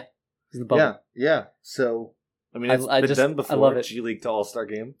 Yeah, he's in the bubble. Yeah. So I mean, it's been done before. G League to All-Star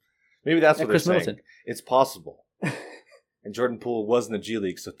game. Maybe that's what they're saying. It's possible. And Jordan Poole was in the G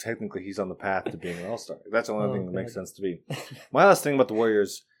League, so technically he's on the path to being an All-Star. That's the only thing that makes sense to me. My last thing about the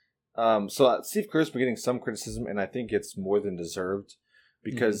Warriors. So Steve Kerr's been getting some criticism, and I think it's more than deserved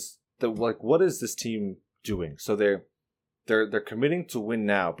because what is this team doing? So they're committing to win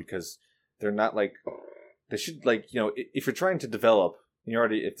now because they're not like they should if you're trying to develop,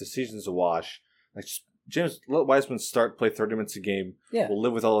 if the season's a wash, like just James, let Wiseman play 30 minutes a game. Yeah. We'll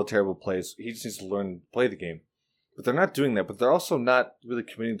live with all the terrible plays. He just needs to learn to play the game. But they're not doing that. But they're also not really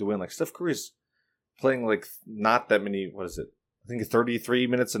committing to win. Like Steph Curry's playing like not that many. What is it? I think 33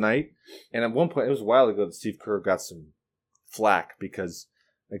 minutes a night. And at one point, it was a while ago that Steve Kerr got some flack because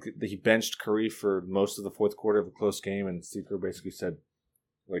he benched Curry for most of the fourth quarter of a close game, and Steve Kerr basically said,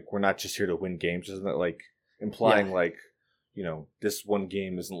 we're not just here to win games. Isn't that implying this one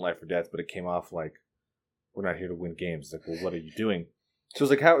game isn't life or death, but it came off like we're not here to win games. Like, well, what are you doing? So it's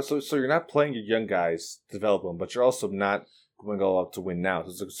like how so you're not playing your young guys to develop them, but you're also not going all out to win now.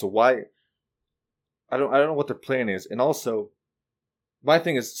 So why? I don't know what their plan is, and also my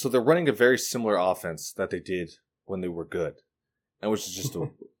thing is so they're running a very similar offense that they did when they were good, and which is just a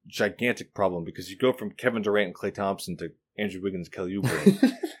gigantic problem because you go from Kevin Durant and Klay Thompson to Andrew Wiggins, Kelly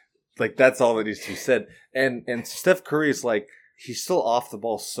Oubre. That's all that needs to be said. And Steph Curry is he's still off the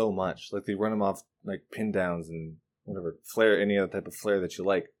ball so much. Like they run him off pin downs and whatever flare, any other type of flare that you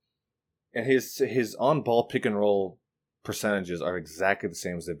like. And his on ball pick and roll percentages are exactly the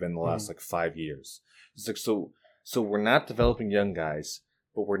same as they've been the last 5 years. It's so we're not developing young guys,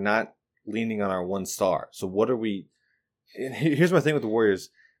 but we're not leaning on our one star. So what are we? And here's my thing with the Warriors.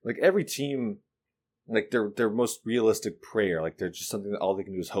 Every team, their most realistic prayer, they're just something that all they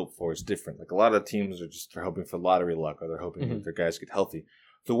can do is hope for. It's different. A lot of teams they're hoping for lottery luck, or they're hoping that their guys get healthy.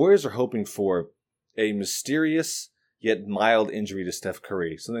 The Warriors are hoping for a mysterious yet mild injury to Steph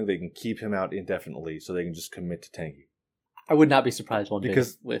Curry, something they can keep him out indefinitely, so they can just commit to tanking. I would not be surprised one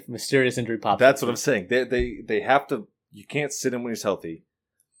bit with mysterious injury pops. That's what I'm saying. They have to. You can't sit him when he's healthy.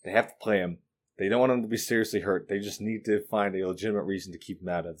 They have to play him. They don't want him to be seriously hurt. They just need to find a legitimate reason to keep him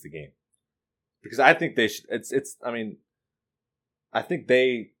out of the game. Because I think they should. I think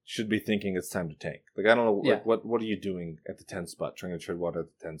they should be thinking it's time to tank. I don't know. Yeah. What are you doing at the 10 spot? Trying to tread water at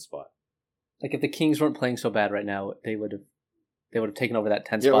the 10 spot. If the Kings weren't playing so bad right now, they would have they would have taken over that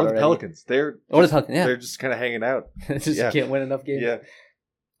 10 Yeah, spot or the already. Pelicans. They're They're just kind of hanging out. just Yeah. can't win enough games. Yeah.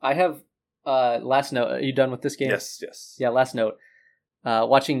 I have last note. Are you done with this game? Yes. Yeah, last note.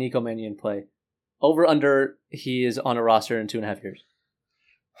 Watching Nico Mannion play. Over under, he is on a roster in 2.5 years.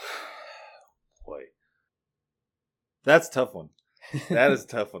 Boy, that's a tough one. That is a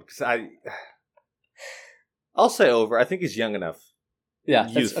tough one because I'll say over. I think he's young enough. Yeah,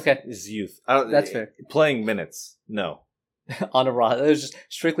 Youth. that's okay. His youth. That's fair. Playing minutes, no. On a roster. It was just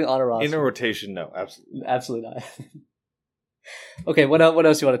strictly on a roster. In a rotation, no. Absolutely. Absolutely not. Okay, what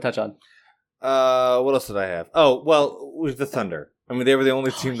else do you want to touch on? What else did I have? Oh, well, with the Thunder. I mean, they were the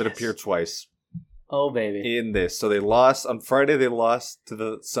only team that appeared twice. Oh, baby. In this. So they lost. On Friday, they lost to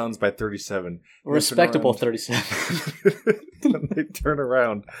the Suns by 37. Respectable 37. Then they turn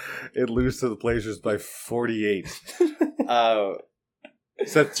around and lose to the Blazers by 48.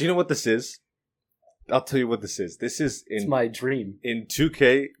 So do you know what this is? I'll tell you what this is. This is It's my dream. In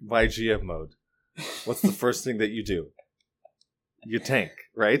 2K, my GM mode. What's the first thing that you do? You tank,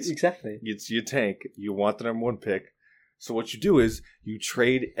 right? Exactly. You tank. You want the number 1 pick. So what you do is you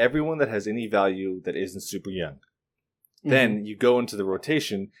trade everyone that has any value that isn't super young. Mm-hmm. Then you go into the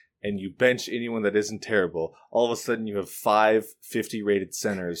rotation and you bench anyone that isn't terrible. All of a sudden you have 5 50-rated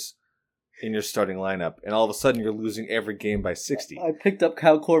centers in your starting lineup. And all of a sudden you're losing every game by 60. I picked up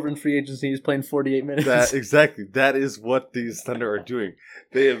Kyle Korver in free agency. He's playing 48 minutes. Exactly. That is what these Thunder are doing.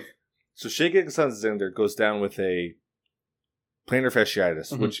 They have... So Shai Gilgeous-Alexander goes down with a plantar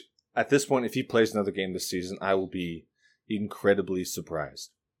fasciitis, mm-hmm. which at this point, if he plays another game this season, I will be incredibly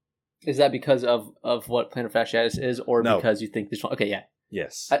surprised. Is that because of what plantar fasciitis is, or no. because you think this one? Okay, yeah.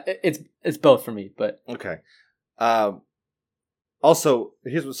 Yes. It's both for me, but okay. Also,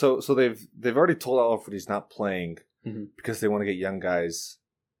 here's so they've already told Al Horford he's not playing mm-hmm. because they want to get young guys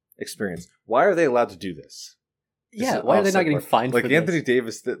experience. Why are they allowed to do this? Yeah, why are they not getting fined? Like for Anthony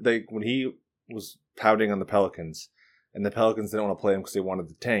this? Davis, when he was pouting on the Pelicans, and the Pelicans didn't want to play him because they wanted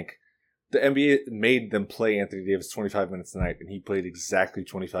to tank. The NBA made them play Anthony Davis 25 minutes a night, and he played exactly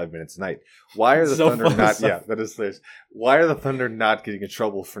 25 minutes a night. Why are the Thunder not? Yeah, that is hilarious. Why are the Thunder not getting in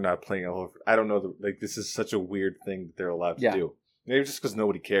trouble for not playing Al Horford? I don't know. This is such a weird thing that they're allowed to do. Maybe just because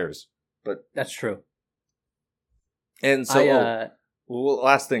nobody cares. But that's true. And so,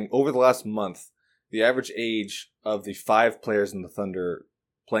 last thing. Over the last month, the average age of the 5 players in the Thunder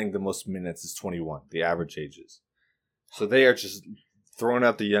playing the most minutes is 21. The average age is. So they are just throwing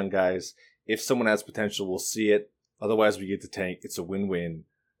out the young guys. If someone has potential, we'll see it. Otherwise, we get to tank. It's a win-win,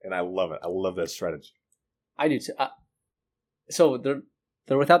 and I love it. I love that strategy. I do too. So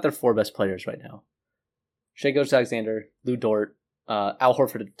they're without their 4 best players right now. Shai Gilgeous-Alexander, Lou Dort, Al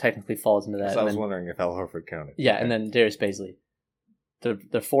Horford technically falls into that. So I was wondering if Al Horford counted. Yeah, okay. And then Darius Bazley.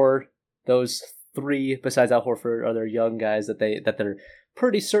 The 4, those 3 besides Al Horford are their young guys that they're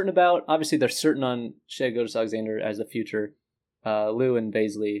pretty certain about. Obviously, they're certain on Shai Gilgeous-Alexander as the future. Lou and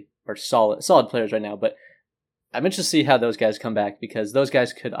Bazley are solid players right now, but I'm interested to see how those guys come back because those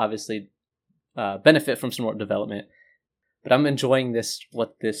guys could obviously benefit from some more development. But I'm enjoying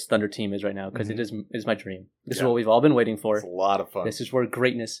what this Thunder team is right now because mm-hmm. it is my dream. This is what we've all been waiting for. It's a lot of fun. This is where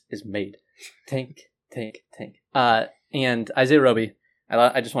greatness is made. Tank. And Isaiah Roby,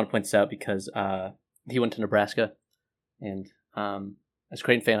 I just want to point this out because he went to Nebraska, and as a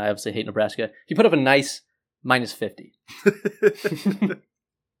Creighton fan, I obviously hate Nebraska. He put up a nice -50.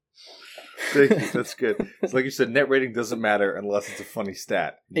 Thank you. That's good. It's like you said, net rating doesn't matter unless it's a funny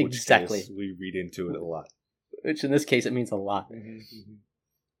stat. Exactly. Which case we read into it a lot. Which in this case, it means a lot. Mm-hmm,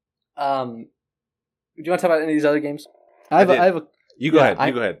 mm-hmm. Do you want to talk about any of these other games? You go ahead. You go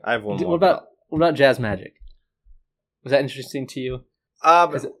ahead. I have one more. What about Jazz Magic? Was that interesting to you? I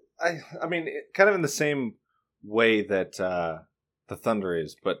mean, kind of in the same way that the Thunder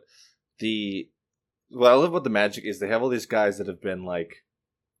is, but what I love about the Magic is they have all these guys that have been like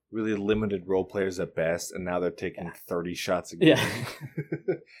really limited role players at best, and now they're taking 30 shots a game.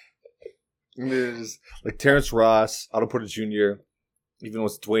 Yeah. And there's like Terrence Ross, Otto Porter Jr., even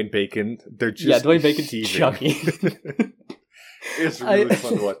with Dwayne Bacon, they're just Dwayne Bacon's chucky. It's really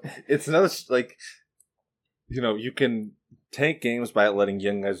fun to watch. It's another you can tank games by letting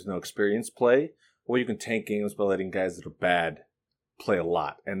young guys with no experience play, or you can tank games by letting guys that are bad play a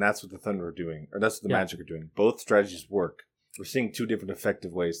lot, and that's what the Thunder are doing, or that's what the Magic are doing. Both strategies work. We're seeing 2 different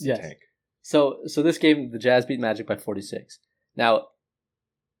effective ways to tank. So this game, the Jazz beat Magic by 46. Now,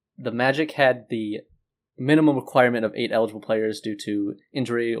 the Magic had the minimum requirement of 8 eligible players due to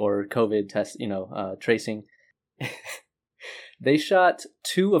injury or COVID test, tracing. They shot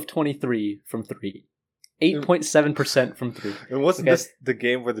 2 of 23 from 3, 8.7% from 3. And wasn't this the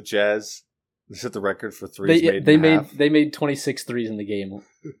game where the Jazz They set the record for threes they made 26 threes in the game.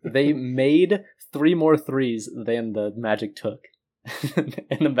 They made 3 more threes than the Magic took.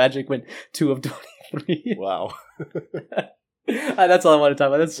 And the Magic went 2 of 23. Wow. That's all I want to talk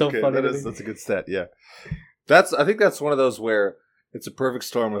about. That's so funny. That's a good stat, yeah. I think that's one of those where it's a perfect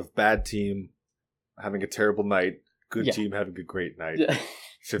storm of bad team having a terrible night, good team having a great night. Yeah.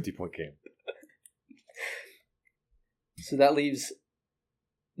 50-point game. So that leaves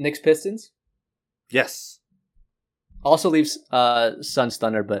Knicks Pistons? Yes. Also leaves Suns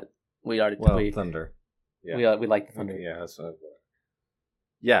Thunder, but we already Thunder. Yeah. We like the Thunder. Okay, yeah, that's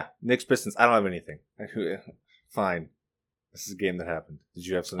what Knicks Pistons. I don't have anything. Fine. This is a game that happened. Did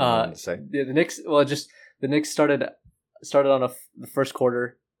you have something you wanted to say? Yeah, the Knicks. Well, the Knicks started on the first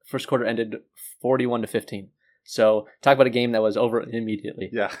quarter. First quarter ended 41-15. So talk about a game that was over immediately.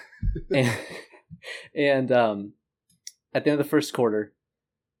 Yeah. and at the end of the first quarter,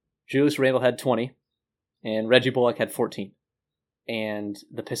 Julius Randle had 20, and Reggie Bullock had 14, and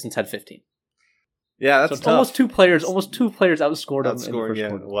the Pistons had 15. Yeah, that's tough. Almost two players outscored them in the first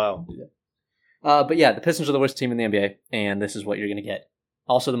quarter. Wow. Yeah. But yeah, the Pistons are the worst team in the NBA, and this is what you're going to get.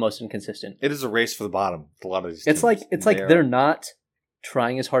 Also, the most inconsistent. It is a race for the bottom. A lot of these. It's teams. like they're not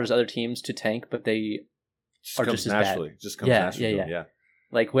trying as hard as other teams to tank, but they are just as naturally. bad. Just comes naturally. Yeah.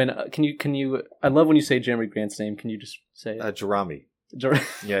 Like when can you? I love when you say Jeremy Grant's name. Can you just say it? Jerami.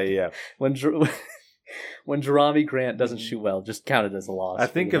 Yeah. When Jerami Grant doesn't shoot well, just count it as a loss. I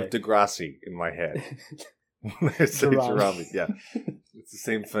think of Degrassi in my head. When I say Jerami, yeah. It's the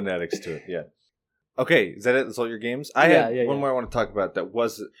same phonetics to it, yeah. Okay, is that it? That's all your games? I had one more I want to talk about that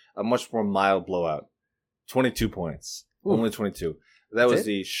was a much more mild blowout. 22 points. Ooh. Only 22. That was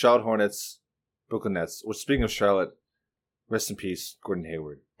the Charlotte Hornets, Brooklyn Nets. Which, speaking of Charlotte, rest in peace, Gordon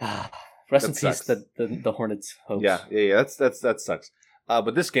Hayward. Rest in peace, the Hornets hopes. Yeah, that sucks.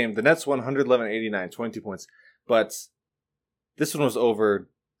 But this game, the Nets won 111-89, 22 points. But this one was over,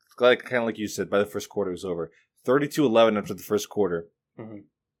 kind of like you said, by the first quarter it was over. 32-11 after the first quarter. Mm-hmm.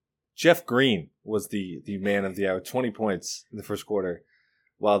 Jeff Green was the man of the hour, 20 points in the first quarter,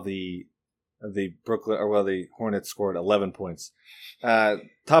 while the Hornets scored 11 points.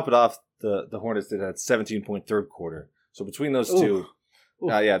 Top it off, the Hornets did had 17-point third quarter. So between those two,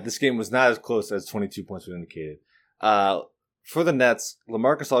 this game was not as close as 22 points would indicate. For the Nets,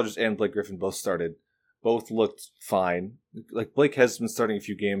 LaMarcus Aldridge and Blake Griffin both started. Both looked fine. Like, Blake has been starting a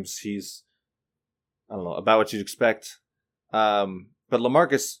few games. He's, I don't know, about what you'd expect. But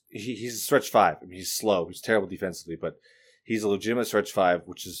LaMarcus, he's a stretch 5. I mean, he's slow. He's terrible defensively, but he's a legitimate stretch 5,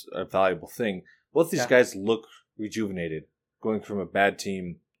 which is a valuable thing. Both these guys look rejuvenated, going from a bad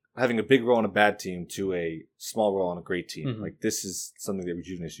team, having a big role on a bad team, to a small role on a great team. Mm-hmm. Like, this is something that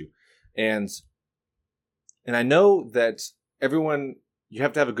rejuvenates you. And I know that you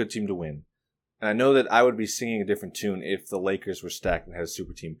have to have a good team to win. And I know that I would be singing a different tune if the Lakers were stacked and had a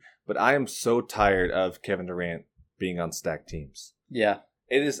super team. But I am so tired of Kevin Durant being on stacked teams. Yeah.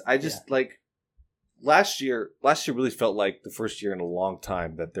 It is. Like, last year really felt like the first year in a long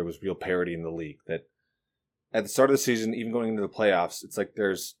time that there was real parity in the league. That at the start of the season, even going into the playoffs, it's like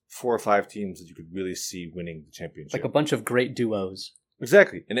there's 4 or 5 teams that you could really see winning the championship. Like a bunch of great duos.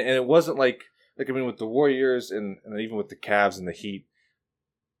 Exactly. And it wasn't like I mean, with the Warriors and even with the Cavs and the Heat,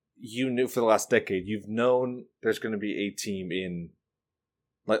 you knew for the last decade, you've known there's going to be a team in,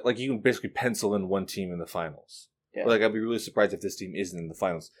 like you can basically pencil in one team in the finals. Yeah. Like, I'd be really surprised if this team isn't in the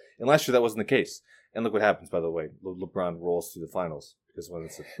finals. And last year that wasn't the case. And look what happens, by the way. LeBron rolls through the finals because when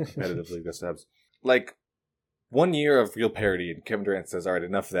it's a competitive league, that's what happens. Like, 1 year of real parity, and Kevin Durant says, all right,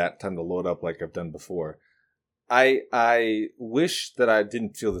 enough of that. Time to load up like I've done before. I wish that I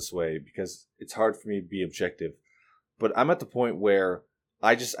didn't feel this way because it's hard for me to be objective. But I'm at the point where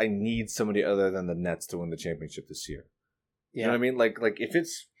I need somebody other than the Nets to win the championship this year. Yeah. You know what I mean? Like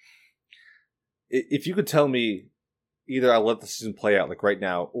if you could tell me either I'll let the season play out like right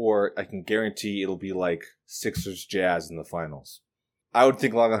now, or I can guarantee it'll be like Sixers Jazz in the finals, I would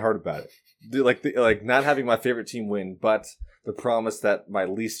think long and hard about it. Like not having my favorite team win, but the promise that my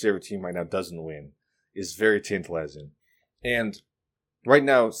least favorite team right now doesn't win is very tantalizing. And right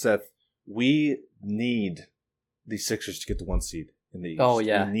now, Seth, we need the Sixers to get the 1 seed in the East. Oh,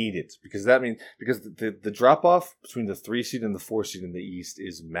 yeah. We need it. Because the drop-off between the 3 seed and the 4 seed in the East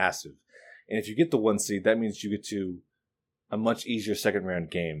is massive. And if you get the 1 seed, that means you get to a much easier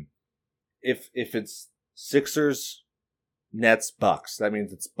second-round game. If it's Sixers, Nets, Bucks, that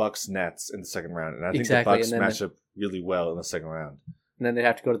means it's Bucks, Nets in the second round. And I think the Bucks match up really well in the second round. And then they'd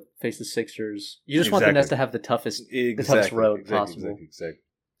have to go to face the Sixers. You just want the Nets to have the toughest road possible. Exactly.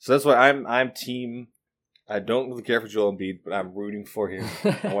 So that's why I'm team I don't really care for Joel Embiid, but I'm rooting for him.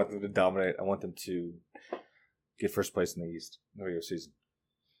 I want them to dominate. I want them to get first place in the East in the regular season.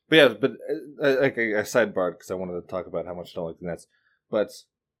 But yeah, like I sidebarred because I wanted to talk about how much I don't like the Nets. But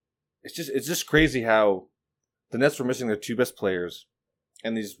it's just crazy how the Nets were missing their two best players,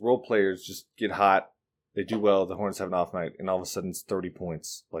 and these role players just get hot. They do well. The Hornets have an off night, and all of a sudden it's 30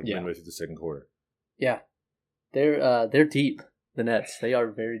 points midway through the second quarter. Yeah, they're deep. The Nets, they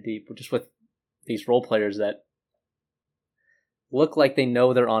are very deep, just with these role players that look like they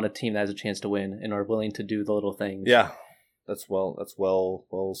know they're on a team that has a chance to win and are willing to do the little things. Yeah, that's well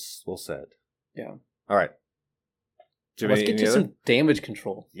said. Yeah. All right. Let's get to some damage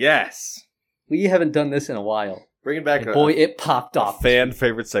control. Yes. We haven't done this in a while. Bringing back it popped off. Fan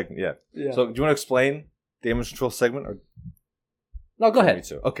favorite segment. Yeah. So do you want to explain damage control segment or? No, go ahead.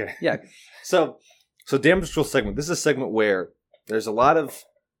 Okay. Yeah. So damage control segment. This is a segment where there's a lot of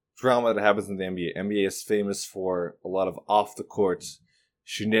drama that happens in the NBA. NBA is famous for a lot of off the court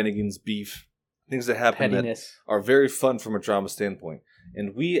shenanigans, beef, things that happen Pettiness. that are very fun from a drama standpoint.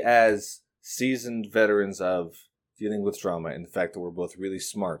 And we, as seasoned veterans of dealing with drama and the fact that we're both really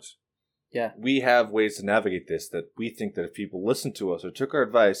smart, we have ways to navigate this that we think that if people listened to us or took our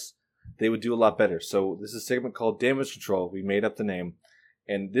advice, they would do a lot better. So this is a segment called Damage Control. We made up the name.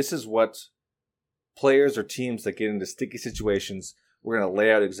 And this is what players or teams that get into sticky situations, we're going to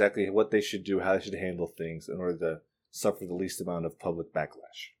lay out exactly what they should do, how they should handle things in order to suffer the least amount of public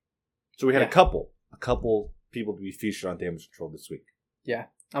backlash. So we had a couple people to be featured on Damage Control this week. Yeah,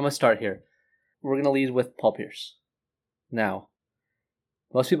 I'm going to start here. We're going to lead with Paul Pierce. Now,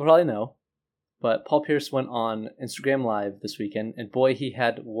 most people probably know, but Paul Pierce went on Instagram Live this weekend, and boy, he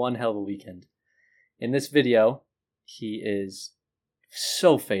had one hell of a weekend. In this video, he is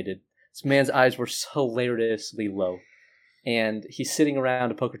so faded. This man's eyes were hilariously low. And he's sitting around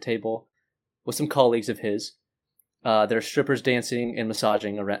a poker table with some colleagues of his. There are strippers dancing and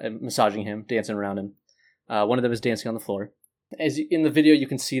massaging him, dancing around him. One of them is dancing on the floor. In the video, you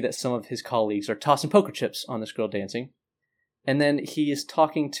can see that some of his colleagues are tossing poker chips on this girl dancing. And then he is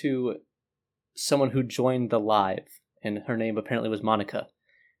talking to someone who joined the live, and her name apparently was Monica.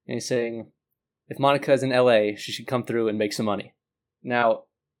 And he's saying, if Monica is in LA, she should come through and make some money. Now,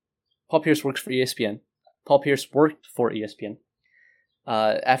 Paul Pierce works for ESPN. Paul Pierce worked for ESPN.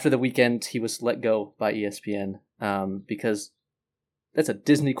 After the weekend, he was let go by ESPN because that's a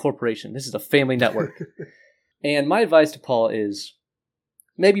Disney corporation. This is a family network. And my advice to Paul is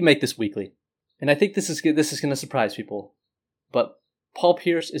maybe make this weekly. And I think this is going to surprise people. But Paul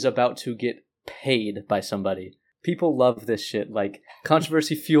Pierce is about to get paid by somebody. People love this shit. Like,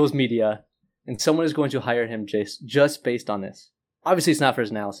 controversy fuels media, and someone is going to hire him just based on this. Obviously, it's not for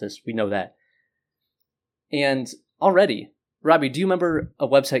his analysis. We know that. And already, Robbie, do you remember a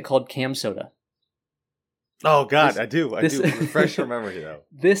website called Cam Soda? Oh God, I do. Refresh your memory though.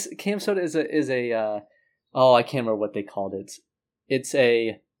 This Cam Soda is a I can't remember what they called it. It's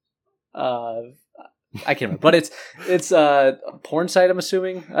a I can't remember, but it's a porn site. I'm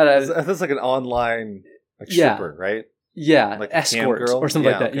assuming that's like an online stripper, right? Yeah, like escort or something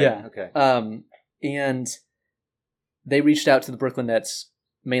like that. Okay, yeah. Okay. And they reached out to the Brooklyn Nets,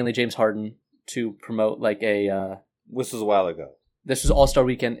 mainly James Harden, to promote like a. This was a while ago. This was All-Star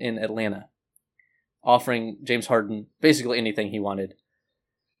Weekend in Atlanta, offering James Harden basically anything he wanted,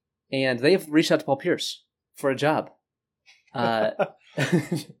 and they have reached out to Paul Pierce for a job. What's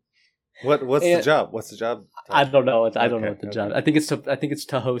the job? What's the job? I don't know. I don't know what the job. I think it's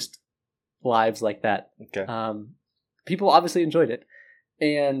to host lives like that. Okay. People obviously enjoyed it,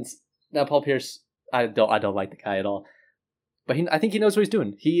 and now Paul Pierce. I don't like the guy at all, but I think he knows what he's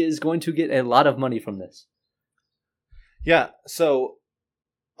doing. He is going to get a lot of money from this. Yeah. So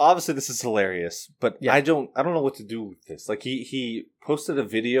obviously this is hilarious, but yeah. I don't know what to do with this. Like he posted a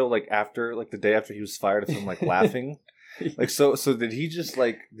video like the day after he was fired of him like laughing. Like so did he just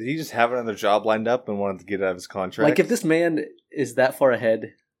have another job lined up and wanted to get out of his contract? Like if this man is that far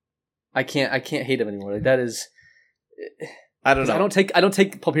ahead, I can't hate him anymore. Like that is I don't know. I don't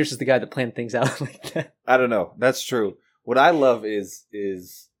take Paul Pierce as the guy that planned things out like that. I don't know. That's true. What I love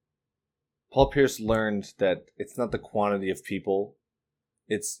is Paul Pierce learned that it's not the quantity of people,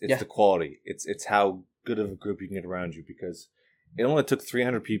 it's the quality. It's how good of a group you can get around you, because it only took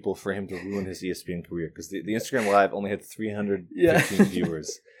 300 people for him to ruin his ESPN career, because the Instagram Live only had 315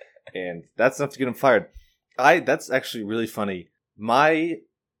 viewers, and that's enough to get him fired. That's actually really funny. My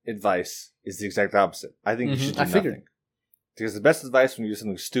advice is the exact opposite. I think you should do nothing. Because the best advice when you do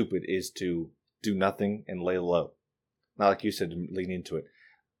something stupid is to do nothing and lay low. Not like you said, to lean into it.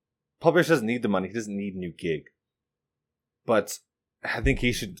 Paul Pierce doesn't need the money. He doesn't need a new gig. But I think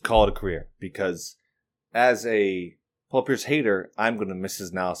he should call it a career, because as a Paul Pierce hater, I'm going to miss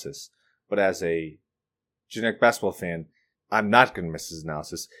his analysis. But as a generic basketball fan, I'm not going to miss his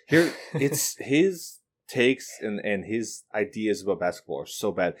analysis. Here, it's his takes and his ideas about basketball are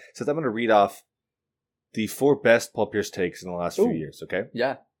so bad. So I'm going to read off the 4 best Paul Pierce takes in the last few years, okay?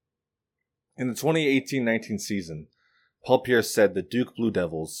 Yeah. In the 2018-19 season, Paul Pierce said the Duke Blue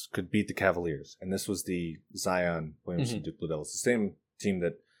Devils could beat the Cavaliers. And this was the Zion Williamson Duke Blue Devils. The same team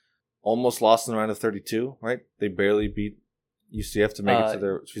that almost lost in the round of 32, right? They barely beat UCF to make it to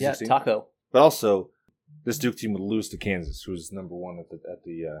their Sweet 16. Yeah, Taco. But also, this Duke team would lose to Kansas, who was number 1 at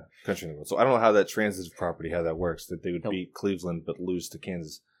the country level. So I don't know how that transitive property, how that works, that they would beat Cleveland but lose to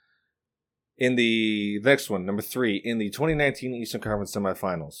Kansas. In the next one, number 3, in the 2019 Eastern Conference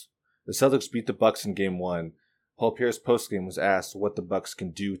semifinals, the Celtics beat the Bucks in Game 1. Paul Pierce postgame was asked what the Bucks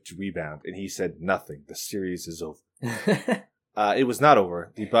can do to rebound, and he said nothing. The series is over. It was not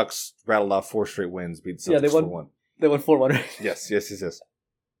over. The Bucks rattled off 4 straight wins, beat the Celtics 4-1. They won 4-1. Yes.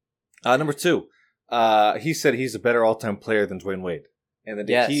 Number 2, he said he's a better all-time player than Dwayne Wade, and that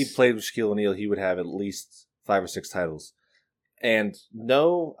if he played with Shaquille O'Neal, he would have at least 5 or 6 titles. And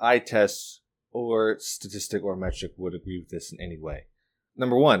no eye test or statistic or metric would agree with this in any way.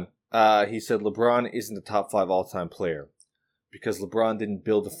 Number 1, he said LeBron isn't a top 5 all-time player because LeBron didn't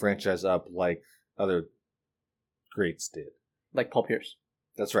build the franchise up like other greats did. Like Paul Pierce.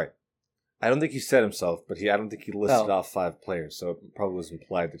 That's right. I don't think he said himself, but I don't think he listed off 5 players, so it probably was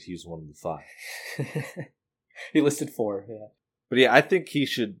implied that he was one of the 5. He listed 4, yeah. But yeah, I think he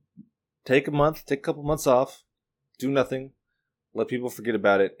should take a couple months off, do nothing, let people forget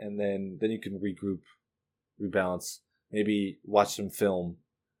about it, and then you can regroup, rebalance, maybe watch some film,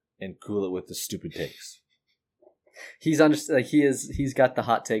 and cool it with the stupid takes. He's got the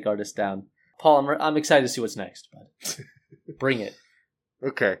hot take artist down. Paul, I'm excited to see what's next, bud. Bring it.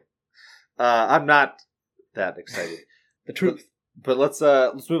 Okay. I'm not that excited. The truth. But let's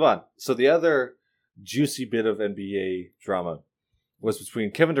move on. So the other juicy bit of NBA drama was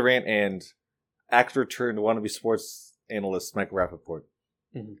between Kevin Durant and actor turned wannabe sports analyst Mike Rappaport.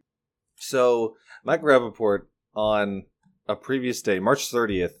 Mm-hmm. So Mike Rappaport, on a previous day, March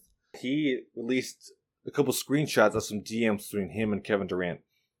 30th, he released a couple screenshots of some DMs between him and Kevin Durant.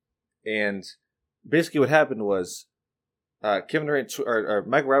 And basically what happened was Kevin Durant or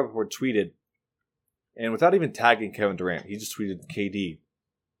Mike Rappaport tweeted, and without even tagging Kevin Durant, he just tweeted KD.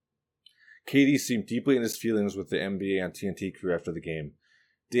 KD seemed deeply in his feelings with the NBA on TNT crew after the game.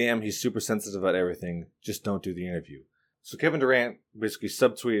 Damn, he's super sensitive about everything. Just don't do the interview. So Kevin Durant basically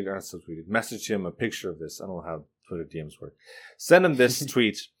messaged him a picture of this. I don't know how Twitter DMs work. Send him this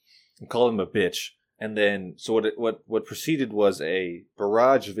tweet and call him a bitch. And then, so what proceeded was a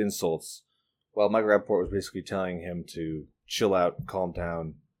barrage of insults, while Mike Rappaport was basically telling him to chill out, calm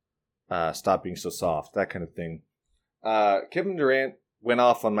down, stop being so soft, that kind of thing. Kevin Durant went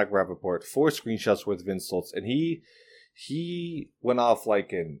off on Mike Rappaport, 4 screenshots worth of insults, and he went off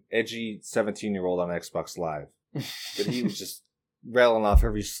like an edgy 17-year-old on Xbox Live. But he was just rattling off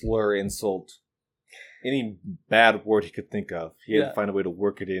every slur, insult, any bad word he could think of. He had to find a way to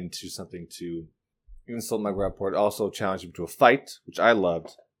work it into something to insult Mike Rappaport. Also challenged him to a fight, which I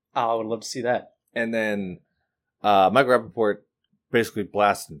loved. Oh, I would love to see that. And then Mike Rappaport basically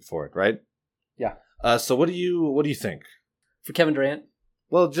blasted him for it, right? Yeah. So what do you think? For Kevin Durant?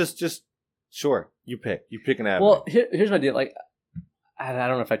 Well, just sure. You pick an avenue. Well, here's my deal. Like, I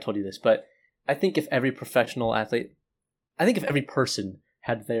don't know if I told you this, but I think if every professional athlete, if every person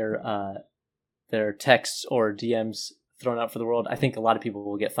had their texts or DMs thrown out for the world, I think a lot of people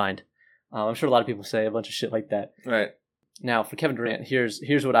will get fined. I'm sure a lot of people say a bunch of shit like that. Right. Now, for Kevin Durant,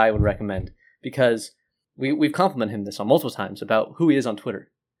 here's what I would recommend, because we've complimented him this on multiple times about who he is on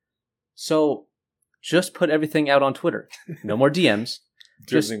Twitter. So just put everything out on Twitter. No more DMs.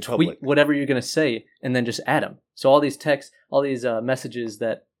 Just tweet whatever you're going to say and then just add them. So all these texts, all these messages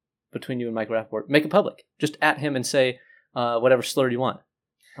that between you and Mike Rappaport, make it public. Just at him and say whatever slur you want.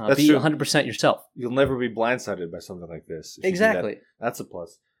 Be true. 100% yourself. You'll never be blindsided by something like this. Exactly. That's a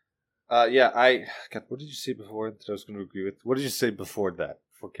plus. What did you say before that I was going to agree with? What did you say before that,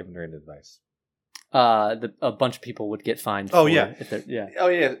 for Kevin Durant advice? A bunch of people would get fined. Oh, yeah.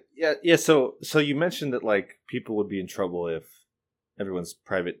 Yeah. So you mentioned that, like, people would be in trouble if everyone's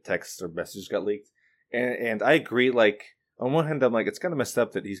private texts or messages got leaked. And I agree, like, on one hand, I'm like, it's kind of messed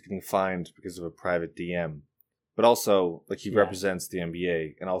up that he's getting fined because of a private DM. But also, like, he represents the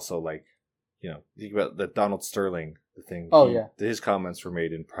NBA. And also, like, you know, think about the Donald Sterling, the thing. His comments were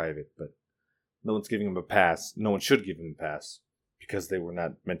made in private, but no one's giving him a pass. No one should give him a pass because they were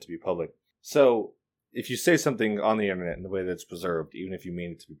not meant to be public. So if you say something on the internet in the way that's preserved, even if you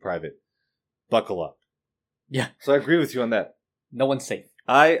mean it to be private, buckle up. Yeah. So I agree with you on that. No one's safe.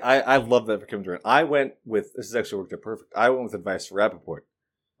 I love that for Kevin Durant. I went with, this has actually worked out perfect. I went with advice for Rappaport.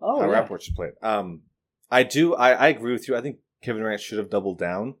 Oh, how yeah. Rappaport should play it. I agree with you. I think Kevin Durant should have doubled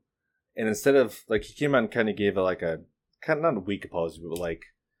down. And instead of, like, he came out and kind of gave a kind of not a weak apology, but like,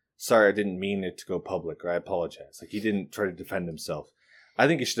 sorry, I didn't mean it to go public, or I apologize. Like, he didn't try to defend himself. I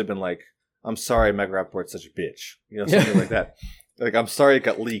think he should have been like, I'm sorry, Meg Rappaport's such a bitch. You know, something like that. Like, I'm sorry it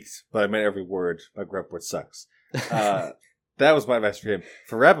got leaked, but I meant every word. Meg Rappaport sucks. That was my advice for him.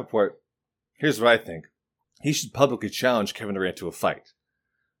 For Rappaport, here's what I think. He should publicly challenge Kevin Durant to a fight.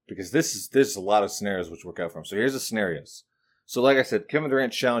 Because there's a lot of scenarios which work out for him. So here's the scenarios. So like I said, Kevin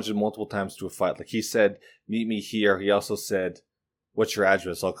Durant challenged him multiple times to a fight. Like he said, meet me here. He also said, what's your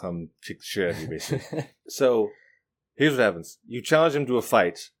address? I'll come kick the shit out of you, basically. So here's what happens. You challenge him to a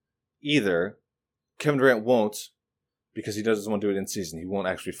fight. Either Kevin Durant won't, because he doesn't want to do it in season. He won't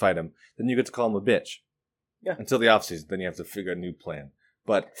actually fight him. Then you get to call him a bitch. Yeah. Until the offseason. Then you have to figure out a new plan.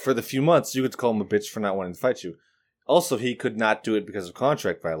 But for the few months, you get to call him a bitch for not wanting to fight you. Also, he could not do it because of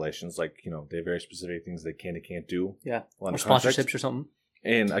contract violations. Like, you know, they have very specific things they can and can't do. Yeah. Or sponsorships contract. Or something.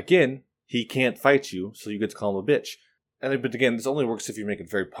 And again, he can't fight you, so you get to call him a bitch. But again, this only works if you make it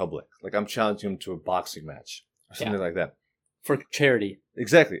very public. Like, I'm challenging him to a boxing match. Or something like that. For charity.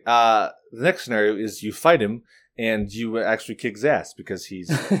 Exactly. The next scenario is you fight him, and you actually kick his ass because he's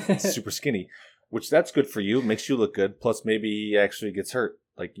super skinny. Which, that's good for you. Makes you look good. Plus, maybe he actually gets hurt.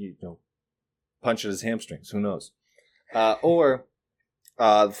 Like, you know, punch at his hamstrings. Who knows? Or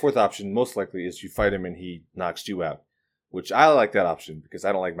the fourth option, most likely, is you fight him and he knocks you out. Which I like that option because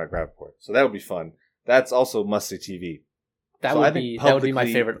I don't like Mike Rappaport. So that would be fun. That's also must-see TV. That would be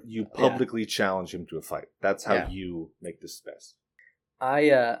my favorite. You publicly challenge him to a fight. That's how you make this best.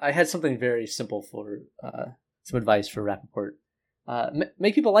 I had something very simple for some advice for Rappaport.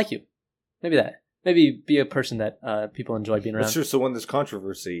 Make people like you. Maybe that. Maybe be a person that people enjoy being around. That's true. So when there's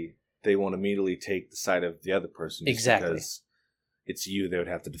controversy, they won't immediately take the side of the other person. Exactly. Because it's you they would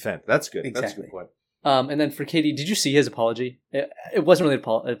have to defend. That's good. Exactly. That's a good point. And then for KD, did you see his apology? It wasn't really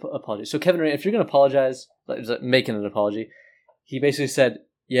an apology. So Kevin Durant, if you're going to apologize, like making an apology, he basically said,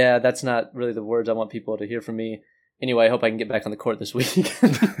 yeah, that's not really the words I want people to hear from me. Anyway, I hope I can get back on the court this week.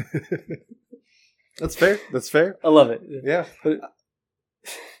 That's fair. That's fair. I love it. Yeah.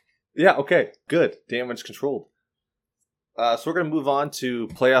 Yeah, okay. Good. Damage controlled. So we're going to move on to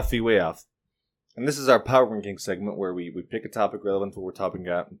Playoff v. Wayoff. And this is our Power Ranking segment where we pick a topic relevant to what we're talking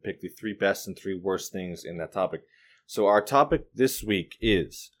about and pick the 3 best and 3 worst things in that topic. So our topic this week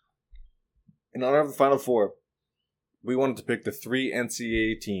is, in honor of the Final Four, we wanted to pick the 3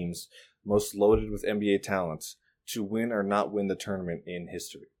 NCAA teams most loaded with NBA talent to win or not win the tournament in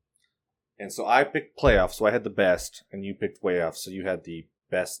history. And so I picked playoff, so I had the best, and you picked Wayoff, so you had the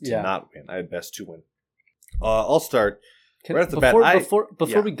best to not win. I had best to win. I'll start right off the bat.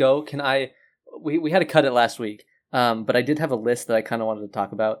 Before we go, can I... We had to cut it last week, but I did have a list that I kind of wanted to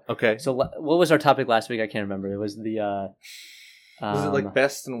talk about. Okay. So what was our topic last week? I can't remember. It was the... was it like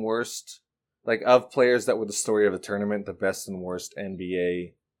best and worst? Like of players that were the story of the tournament, the best and worst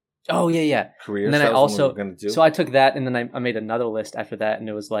NBA... Oh, yeah. Careers. And then I also... Gonna do. So I took that, and then I made another list after that, and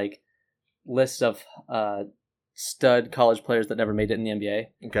it was like lists of stud college players that never made it in the NBA.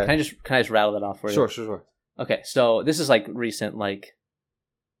 Okay. Can I just rattle that off for you? Sure. Okay, so this is like recent, like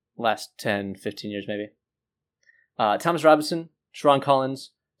last 10, 15 years maybe. Thomas Robinson, Sharon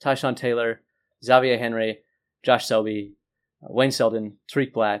Collins, Tyshawn Taylor, Xavier Henry, Josh Selby, Wayne Selden,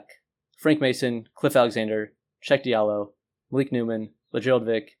 Tariq Black, Frank Mason, Cliff Alexander, Cheikh Diallo, Malik Newman, LaGerald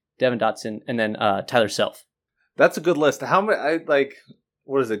Vick, Devin Dotson, and then Tyler Self. That's a good list. How many?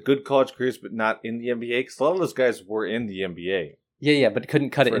 What is it? Good college careers, but not in the NBA. Because a lot of those guys were in the NBA. Yeah, but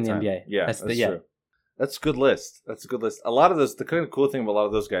couldn't cut it in the NBA. Yeah, that's true. That's a good list. A lot of those. The kind of cool thing about a lot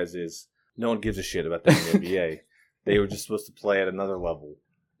of those guys is no one gives a shit about them in the NBA. They were just supposed to play at another level,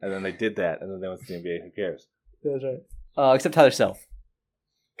 and then they did that, and then they went to the NBA. Who cares? That's right. Except Tyler Self.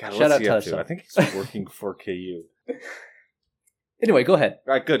 God, shout out Tyler Self. I think he's working for KU. Anyway, go ahead.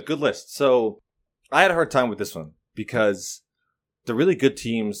 All right, good list. So I had a hard time with this one because the really good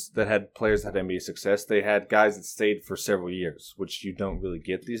teams that had players that had NBA success, they had guys that stayed for several years, which you don't really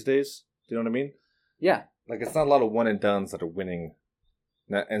get these days. Do you know what I mean? Yeah. Like, it's not a lot of one-and-dones that are winning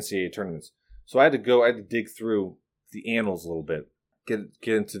NCAA tournaments. So I had to dig through the annals a little bit, get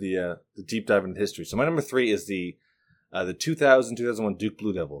into the deep dive into history. So my number 3 is the 2000-2001 Duke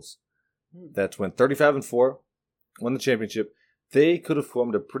Blue Devils. That went 35-4, won the championship. They could have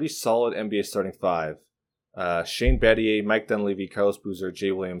formed a pretty solid NBA starting 5. Shane Battier, Mike Dunleavy, Carlos Boozer,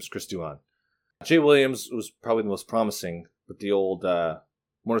 Jay Williams, Chris Duhon. Jay Williams was probably the most promising, but the old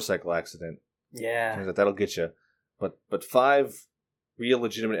motorcycle accident Yeah. That'll get you. But 5 real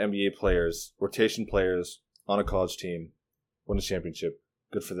legitimate NBA players, rotation players on a college team, won a championship.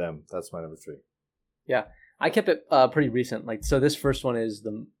 Good for them. That's my number 3. Yeah. I kept it pretty recent. So this first one is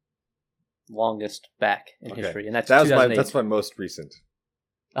the longest back in history, and that's 2008. That's my most recent.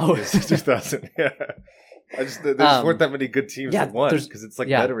 Oh, it's 2000. Yeah. There's weren't that many good teams that won because it's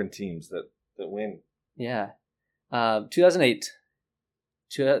veteran teams that win. Yeah. 2008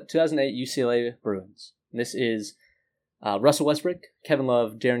 UCLA Bruins. And this is Russell Westbrook, Kevin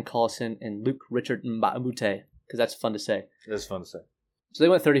Love, Darren Collison, and Luke Richard Mbamute, because that's fun to say. It is fun to say. So they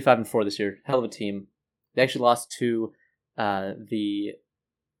went 35-4 this year. Hell of a team. They actually lost to the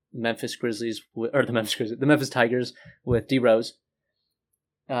Memphis Tigers with D Rose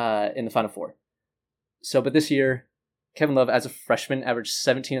in the Final Four. So, but this year, Kevin Love, as a freshman, averaged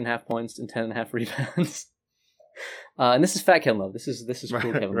 17.5 points and 10.5 rebounds. And this is fat Kevin Love. This is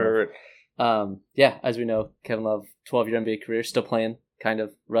cool Kevin Love. Right. Yeah, as we know, Kevin Love, 12-year NBA career, still playing, kind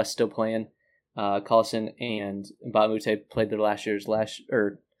of. Russ still playing. Collison and Mbamute played their Mbamute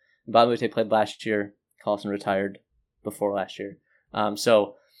played last year. Collison retired before last year.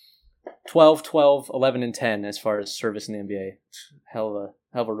 So 12, 12, 11, and 10 as far as service in the NBA. Hell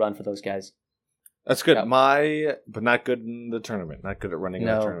of a run for those guys. That's good. But not good in the tournament. Not good at running in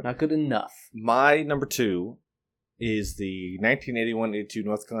the tournament. Not good enough. My number 2 is the 1981-82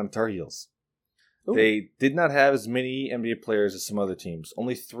 North Carolina Tar Heels. Ooh. They did not have as many NBA players as some other teams.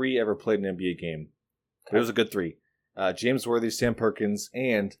 Only 3 ever played an NBA game. But it was a good 3. James Worthy, Sam Perkins,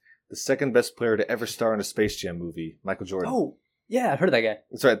 and the second best player to ever star in a Space Jam movie, Michael Jordan. Oh, yeah, I've heard of that guy.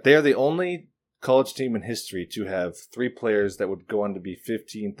 That's right. They're the only college team in history to have 3 players that would go on to be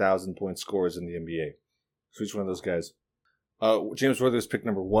 15,000-point scorers in the NBA. So each one of those guys. James Worthy was picked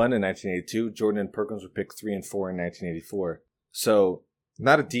number 1 in 1982. Jordan and Perkins were picked 3 and 4 in 1984. So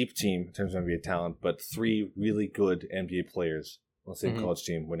not a deep team in terms of NBA talent, but 3 really good NBA players on the same college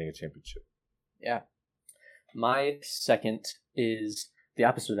team winning a championship. Yeah. My second is the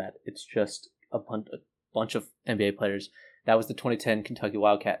opposite of that. It's just a bunch of NBA players. That was the 2010 Kentucky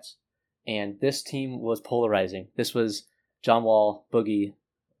Wildcats. And this team was polarizing. This was John Wall, Boogie,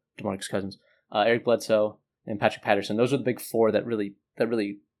 DeMarcus Cousins, Eric Bledsoe, and Patrick Patterson. Those were the big 4 that really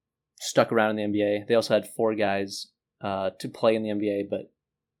stuck around in the NBA. They also had 4 guys to play in the NBA, but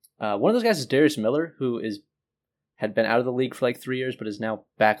one of those guys is Darius Miller, who had been out of the league for 3 years, but is now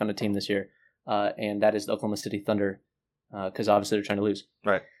back on the team this year. And that is the Oklahoma City Thunder, because obviously they're trying to lose.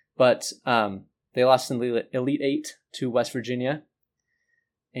 Right. But they lost in the Elite 8 to West Virginia.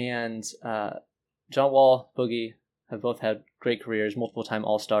 And John Wall, Boogie have both had great careers, multiple-time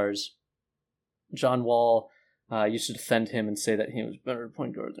All-Stars. John Wall used to defend him and say that he was better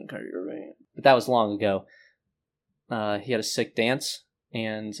point guard than Kyrie Irving. But that was long ago. He had a sick dance,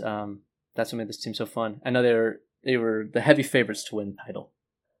 and that's what made this team so fun. I know they were the heavy favorites to win the title.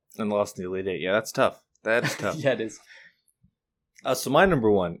 And lost in the Elite 8. Yeah, that's tough. That's tough. Yeah, it is. So my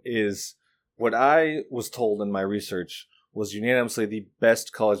number 1 is what I was told in my research was unanimously the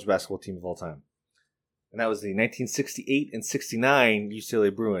best college basketball team of all time. And that was the 1968 and 69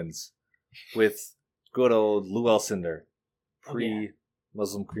 UCLA Bruins with good old Lou Alcindor,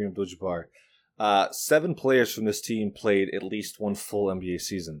 pre-Muslim Kareem Abdul-Jabbar. 7 players from this team played at least one full NBA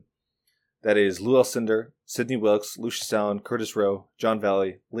season. That is Lou Alcindor, Sidney Wilkes, Lucius Allen, Curtis Rowe, John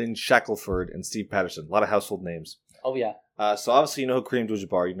Valley, Lynn Shackelford, and Steve Patterson. A lot of household names. Oh, yeah. So obviously you know Kareem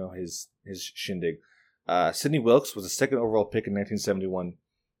Abdul-Jabbar, you know his shindig. Sidney Wilkes was a second overall pick in 1971,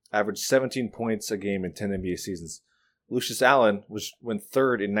 averaged 17 points a game in 10 NBA seasons. Lucius Allen went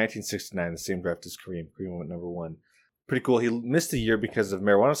 3rd in 1969, the same draft as Kareem. Kareem went number 1. Pretty cool. He missed a year because of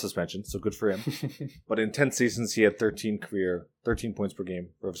marijuana suspension, so good for him. But in 10 seasons, he had 13 points per game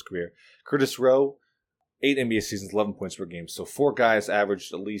for his career. Curtis Rowe, 8 NBA seasons, 11 points per game. So 4 guys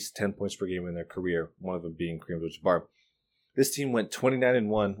averaged at least 10 points per game in their career, one of them being Kareem Abdul-Jabbar. This team went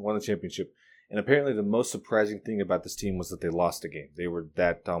 29-1, won the championship. And apparently the most surprising thing about this team was that they lost a game. They were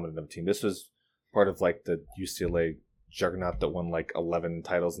that dominant of a team. This was part of the UCLA juggernaut that won 11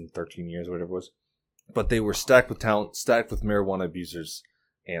 titles in 13 years or whatever it was. But they were stacked with talent, stacked with marijuana abusers,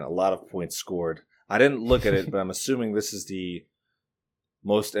 and a lot of points scored. I didn't look at it, but I'm assuming this is the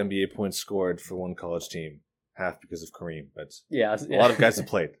most NBA points scored for one college team, half because of Kareem. But yeah. A lot of guys have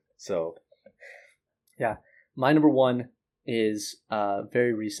played. So, yeah. My number 1 is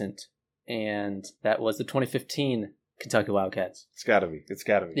very recent, and that was the 2015 Kentucky Wildcats. It's got to be.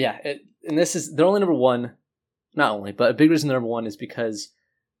 Yeah, and they're only number 1, not only, but a big reason they're number 1 is because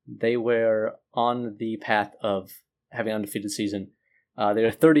they were on the path of having an undefeated season. They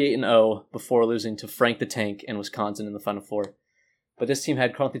were 38-0 before losing to Frank the Tank and Wisconsin in the Final Four. But this team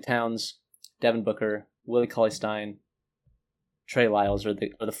had Karl Anthony Towns, Devin Booker, Willie Cauley-Stein, Trey Lyles are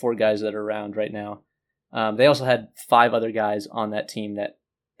the 4 guys that are around right now. They also had 5 other guys on that team that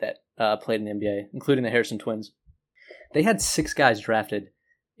played in the NBA, including the Harrison twins. They had 6 guys drafted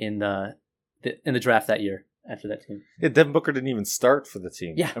in the draft that year after that team. Yeah, Devin Booker didn't even start for the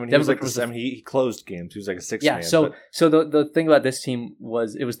team. Yeah, I mean, he closed games. He was like a 6 man. So the thing about this team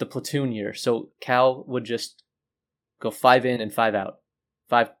was it was the platoon year. So Cal would just go 5 in and 5 out,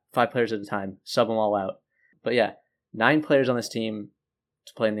 five players at a time, sub them all out. But yeah, 9 players on this team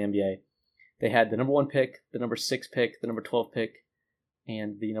to play in the NBA. They had the number 1 pick, the number 6 pick, the number 12 pick,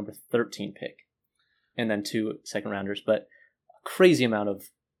 and the number 13 pick, and then 2 second rounders. But a crazy amount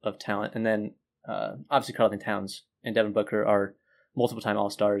of talent. And then obviously Karl Anthony Towns and Devin Booker are multiple time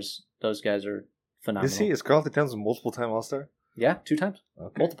All-Stars. Those guys are phenomenal. Is Karl Anthony Towns a multiple time All-Star? Yeah, 2 times.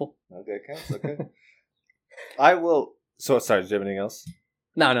 Okay. Multiple. Okay, counts. Okay. I will. So sorry. Do you have anything else?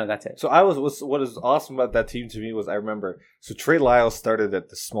 No, that's it. So what is awesome about that team to me was I remember. So Trey Lyles started at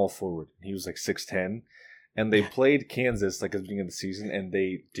the small forward. He was like 6'10", and they played Kansas like at the beginning of the season, and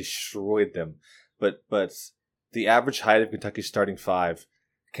they destroyed them. But the average height of Kentucky's starting 5,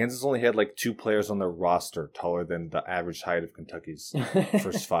 Kansas only had like 2 players on their roster taller than the average height of Kentucky's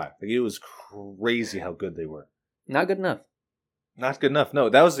first 5. Like, it was crazy how good they were. Not good enough. Not good enough. No,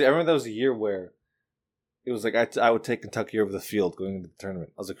 I remember that was a year where it was like I would take Kentucky over the field going into the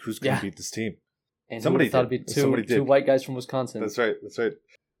tournament. I was like, who's going to beat this team? And somebody thought it'd be two white guys from Wisconsin. That's right.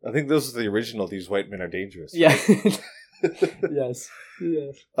 I think those are the original "These White Men Are Dangerous." Yeah. Right? Yes.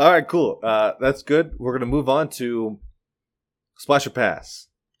 All right, cool. That's good. We're going to move on to Splash or Pass.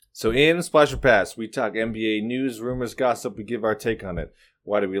 So in Splash or Pass, we talk NBA news, rumors, gossip. We give our take on it.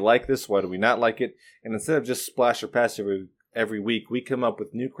 Why do we like this? Why do we not like it? And instead of just Splash or Pass every week, we come up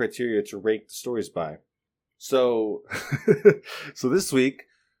with new criteria to rank the stories by. So this week,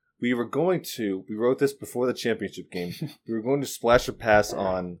 we wrote this before the championship game. We were going to Splash or Pass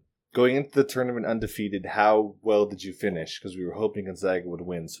on going into the tournament undefeated. How well did you finish? Because we were hoping Gonzaga would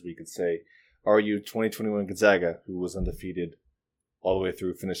win, so we could say, are you 2021 Gonzaga, who was undefeated all the way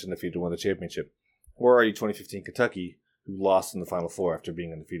through, finished undefeated, won the championship? Or are you 2015 Kentucky, who lost in the Final Four after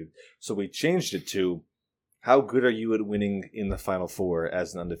being undefeated? So we changed it to, how good are you at winning in the Final Four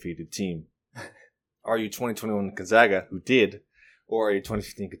as an undefeated team? Are you 2021 Gonzaga, who did, or are you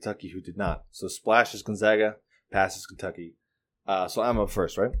 2015 Kentucky, who did not? So Splash is Gonzaga, Pass is Kentucky. So I'm up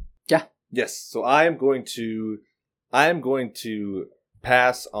first, right? Yeah. Yes. So I am going to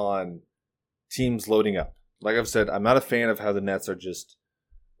pass on teams loading up. Like I've said, I'm not a fan of how the Nets are just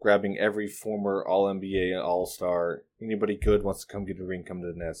grabbing every former All-NBA, All-Star. Anybody good wants to come get a ring, come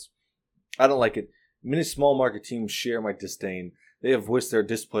to the Nets. I don't like it. Many small market teams share my disdain. They have voiced their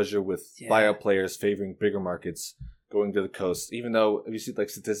displeasure with buyout players favoring bigger markets going to the coast. Even though, if you see, like,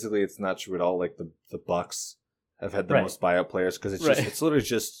 statistically, it's not true at all. Like, the Bucks have had the most buyout players because it's literally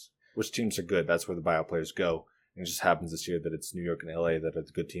just which teams are good. That's where the buyout players go. And it just happens this year that it's New York and LA that are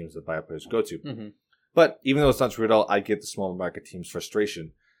the good teams that buyout players go to. Mm-hmm. But even though it's not true at all, I get the small market team's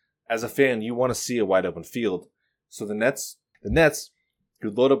frustration. As a fan, you want to see a wide open field. So the Nets, who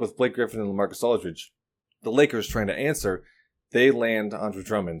load up with Blake Griffin and LaMarcus Aldridge, the Lakers trying to answer, they land Andre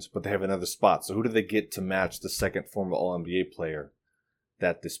Drummond, but they have another spot. So who do they get to match the second former All-NBA player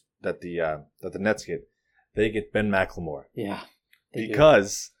that the Nets get? They get Ben McLemore. Yeah.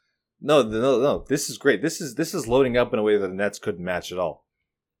 Because no, this is great. This is loading up in a way that the Nets couldn't match at all.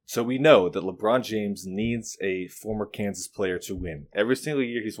 So we know that LeBron James needs a former Kansas player to win. Every single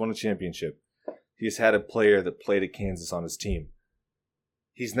year he's won a championship, he's had a player that played at Kansas on his team.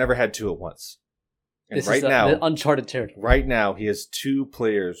 He's never had 2 at once. And this is the uncharted territory. Right now, he has 2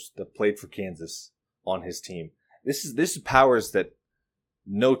 players that played for Kansas on his team. This is powers that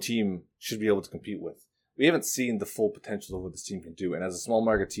no team should be able to compete with. We haven't seen the full potential of what this team can do. And as a small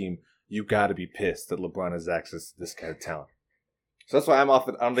market team, you got to be pissed that LeBron has access to this kind of talent. So that's why I'm off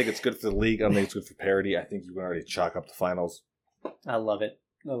it. I don't think it's good for the league. I don't think it's good for parity. I think you can already chalk up the finals. I love it.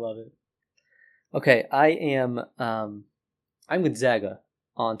 Okay, I'm Gonzaga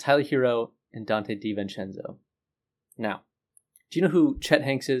on Tyler Hero and Dante DiVincenzo. Now, do you know who Chet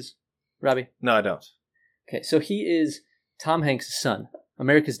Hanks is, Robbie? No, I don't. Okay, so he is Tom Hanks' son,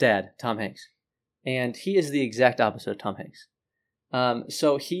 America's dad, Tom Hanks. And he is the exact opposite of Tom Hanks.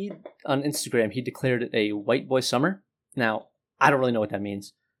 So he, on Instagram, he declared it a white boy summer. Now, I don't really know what that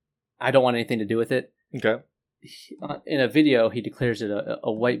means. I don't want anything to do with it. Okay. In a video, he declares it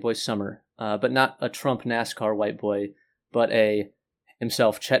a white boy summer, but not a Trump NASCAR white boy, but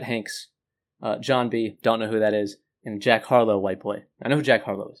himself, Chet Hanks, John B., don't know who that is, and Jack Harlow white boy. I know who Jack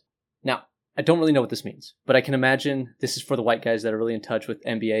Harlow is. Now, I don't really know what this means, but I can imagine this is for the white guys that are really in touch with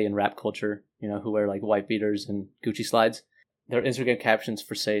NBA and rap culture, who wear like white beaters and Gucci slides. Their Instagram captions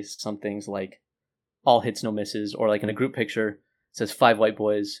for, say, some things like all hits, no misses, or like in a group picture, it says 5 white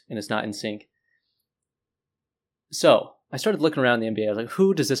boys and it's not in sync. So I started looking around the NBA. I was like,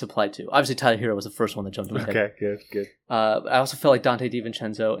 who does this apply to? Obviously, Tyler Hero was the first one that jumped in my head. Okay, good. I also felt like Dante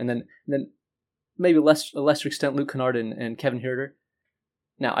DiVincenzo, and then maybe a lesser extent Luke Kennard and Kevin Huerter.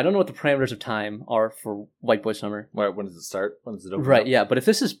 Now, I don't know what the parameters of time are for White Boy Summer. Right, when does it start? When does it open Right, up? yeah, but if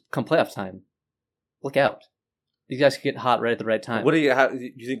this is come playoff time, look out. These guys could get hot right at the right time. Do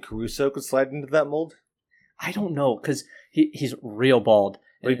you think Caruso could slide into that mold? I don't know, because he's real bald.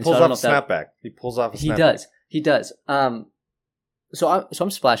 But he pulls off a snapback. He pulls off a snapback. He does. So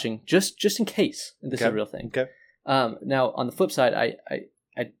I'm splashing just in case this is a real thing. Okay. Now on the flip side,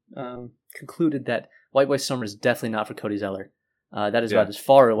 I concluded that White Boy Summer is definitely not for Cody Zeller. That is about as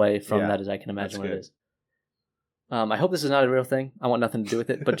far away from that as I can imagine what it is. I hope this is not a real thing. I want nothing to do with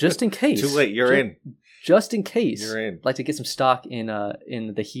it. But just in case, too late. You're in. Just in case, you're in. I'd like to get some stock in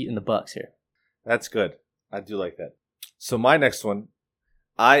the Heat and the Bucks here. That's good. I do like that. So my next one,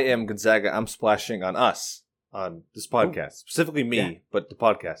 I am Gonzaga. I'm splashing on us on this podcast, specifically me, but the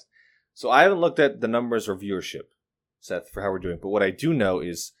podcast. So I haven't looked at the numbers or viewership, Seth, for how we're doing. But what I do know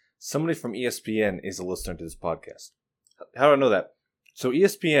is somebody from ESPN is a listener to this podcast. How do I know that? So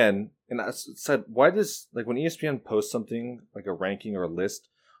ESPN, and I said, why does, like, when ESPN posts something, like a ranking or a list,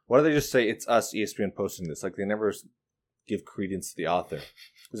 why do they just say it's us, ESPN, posting this? Like, they never give credence to the author.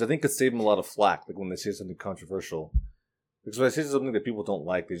 Because I think it saved them a lot of flack, like when they say something controversial. Because when I say something that people don't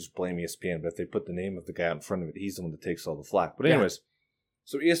like, they just blame ESPN. But if they put the name of the guy out in front of it, he's the one that takes all the flack. But anyways,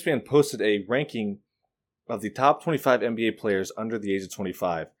 so ESPN posted a ranking of the top 25 NBA players under the age of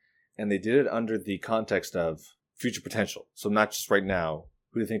 25. And they did it under the context of future potential. So not just right now,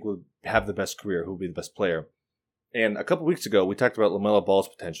 who do you think will have the best career, who will be the best player. And a couple weeks ago, we talked about LaMelo Ball's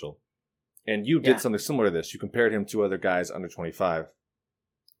potential. And you did something similar to this. You compared him to other guys under 25.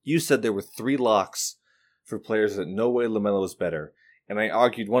 You said there were 3 locks for players that no way LaMelo was better. And I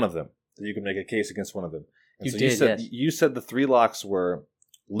argued one of them, that you could make a case against one of them. And you said the 3 locks were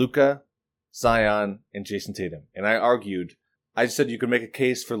Luka, Zion, and Jason Tatum. And I said you could make a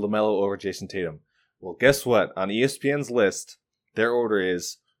case for LaMelo over Jason Tatum. Well, guess what? On ESPN's list, their order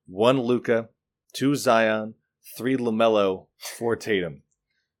is 1 Luka, 2 Zion, 3 LaMelo, 4 Tatum.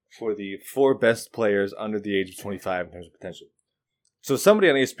 For the 4 best players under the age of 25 in terms of potential. So somebody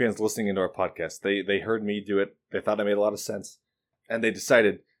on ESPN is listening into our podcast. They heard me do it. They thought it made a lot of sense. And they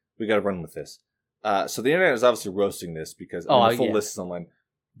decided, we got to run with this. So the internet is obviously roasting this because the full list is online.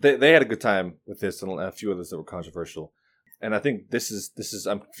 They had a good time with this and a few others that were controversial. And I think this is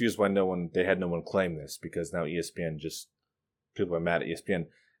I'm confused why they had no one claim this, because now ESPN people are mad at ESPN.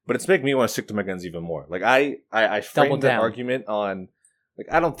 But it's making me want to stick to my guns even more. Like I framed that argument on, like,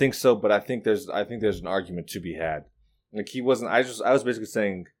 I don't think so, but I think there's an argument to be had. Like, he wasn't. I was basically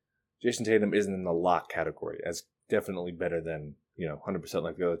saying Jason Tatum isn't in the lock category as definitely better than 100%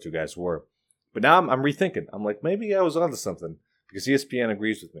 like the other 2 guys were. But now I'm rethinking. I'm like, maybe I was onto something because ESPN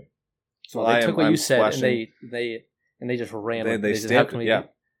agrees with me. So they took what you said and they just ran. They stamped it.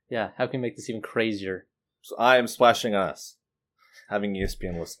 How can we make this even crazier? So I am splashing on us, having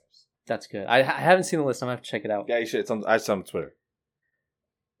ESPN listeners. That's good. I haven't seen the list. I'm gonna have to check it out. Yeah, you should. I saw it on Twitter.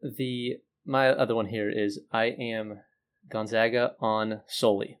 My other one here is I am Gonzaga on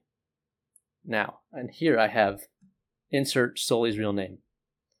Sully. Now, and here I have insert Sully's real name,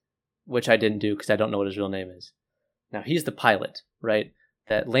 which I didn't do because I don't know what his real name is. Now, he's the pilot, right,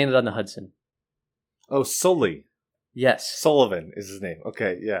 that landed on the Hudson. Oh, Sully. Yes. Sullivan is his name.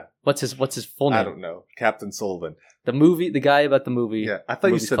 Okay, yeah. What's his full name? I don't know. Captain Sullivan. The guy about the movie. Yeah, I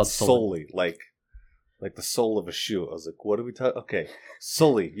thought you said Sully, like the sole of a shoe. I was like, what are we talking? Okay,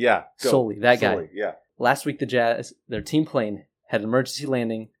 Sully, yeah. Sully, that Sully, guy. Yeah. Last week, the Jazz, their team plane, had an emergency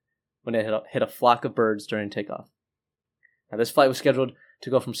landing when it hit a flock of birds during takeoff. Now, this flight was scheduled to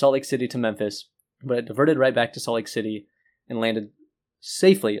go from Salt Lake City to Memphis, but it diverted right back to Salt Lake City and landed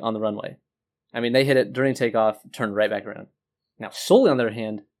safely on the runway. I mean, they hit it during takeoff, turned right back around. Now, Sully, on the other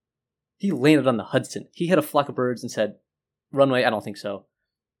hand, he landed on the Hudson. He hit a flock of birds and said, runway, I don't think so.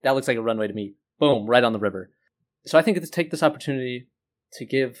 That looks like a runway to me. Boom, right on the river. So I think let's take this opportunity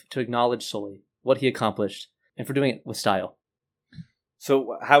to acknowledge Sully, what he accomplished, and for doing it with style.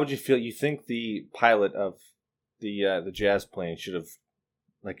 So how would you feel? You think the pilot of the Jazz plane should have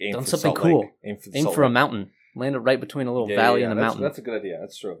aimed done for something Salt cool. Lake, aimed for a mountain. Landed right between a little valley and a mountain. That's a good idea.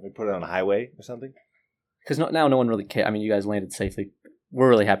 That's true. We put it on a highway or something. Because now no one really cares. I mean, you guys landed safely. We're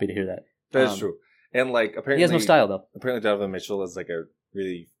really happy to hear that. That is true. And apparently he has no style though. Apparently, Donovan Mitchell is a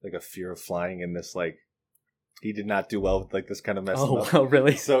really like a fear of flying, and this like he did not do well with like this kind of mess. Oh, well,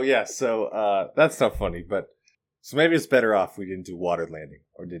 really? So yeah, that's not funny, but so maybe it's better off we didn't do water landing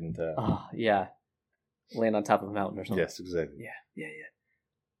or didn't. Oh yeah, land on top of a mountain or something. Yes, exactly. Yeah.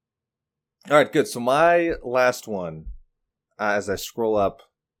 All right, good. So my last one, as I scroll up,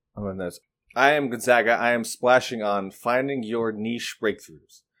 I'm on this. I am Gonzaga. I am splashing on finding your niche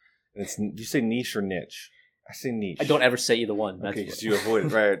breakthroughs. And it's, do you say niche or niche? I say niche. I don't ever say either one. Okay, because you avoid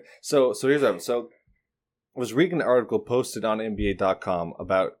it, right? So here's what. So I was reading an article posted on NBA.com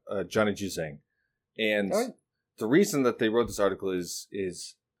about Johnny Juzang, and the reason that they wrote this article is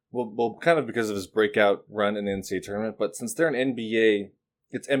well, kind of because of his breakout run in the NCAA tournament. But since they're an NBA,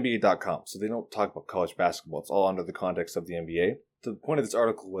 it's NBA.com, so they don't talk about college basketball. It's all under the context of the NBA. The point of this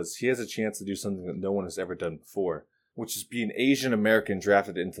article was he has a chance to do something that no one has ever done before, which is be an Asian American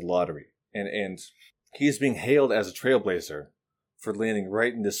drafted into the lottery. And he is being hailed as a trailblazer for landing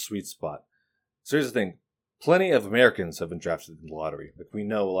right in this sweet spot. So here's the thing. Plenty of Americans have been drafted in the lottery. Like, we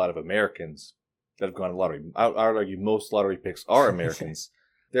know a lot of Americans that have gone to the lottery. I would argue most lottery picks are Americans.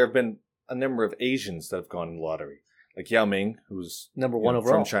 There have been a number of Asians that have gone in the lottery. Like Yao Ming, who's number one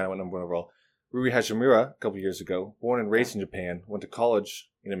overall. From China, went number one overall. Rui Hachimura, a couple years ago, born and raised in Japan, went to college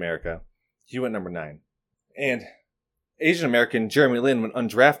in America. He went number 9. And Asian American Jeremy Lin went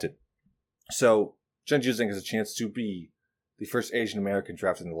undrafted. So Johnny Juzang has a chance to be the first Asian American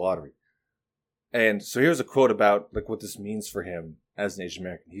drafted in the lottery. And so here's a quote about like what this means for him as an Asian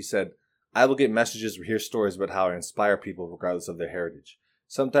American. He said, "I will get messages or hear stories about how I inspire people regardless of their heritage.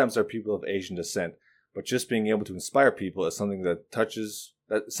 Sometimes they're people of Asian descent, but just being able to inspire people is something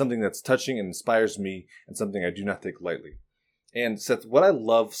that's touching and inspires me, and something I do not take lightly." And Seth, what I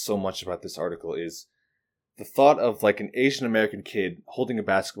love so much about this article is the thought of like an Asian American kid holding a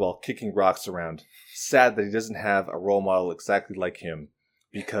basketball, kicking rocks around, sad that he doesn't have a role model exactly like him,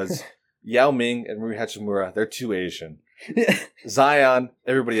 because Yao Ming and Rui Hachimura, they're too Asian. Zion,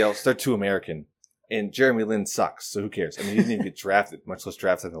 everybody else, they're too American. And Jeremy Lin sucks, so who cares? I mean, he didn't even get drafted, much less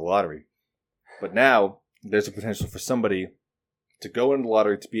drafted in the lottery. But now, there's a potential for somebody to go in the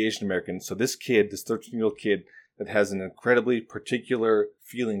lottery to be Asian American. So this kid, this 13-year-old kid that has an incredibly particular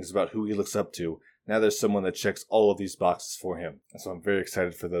feelings about who he looks up to, now there's someone that checks all of these boxes for him. And so I'm very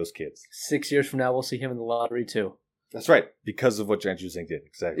excited for those kids. 6 years from now, we'll see him in the lottery too. That's right, because of what Johnny Juzang did.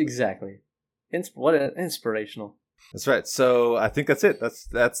 Exactly. What inspirational. That's right. So I think that's it.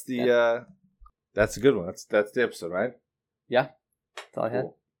 That's a good one. That's the episode, right? Yeah, that's all I had.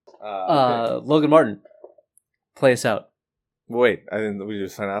 Cool. Okay. Logan Martin, play us out. Wait, I didn't. We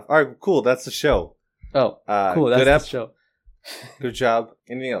just sign off. All right, cool. That's the show. Oh, cool. That's the show. Good job.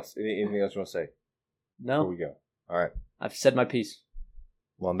 Anything else? Anything else you want to say? No. Before we go. All right. I've said my piece.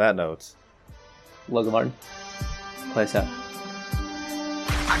 Well, on that note, Logan Martin, play us out.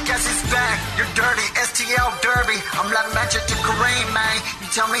 I guess it's back, you're dirty, STL derby. I'm like magic to Kareem, man. You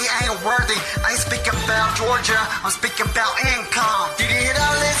tell me I ain't worthy. I ain't speaking about Georgia, I'm speaking about income. Did you hear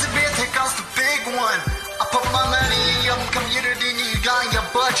that, Elizabeth? Here comes the big one. I put my money in your community, you got your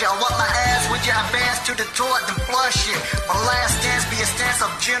budget. I wipe my ass with your advance to the toilet and flush it. My last stance be a stance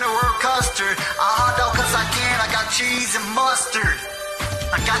of General Custard. I hot dog cause I can, I got cheese and mustard.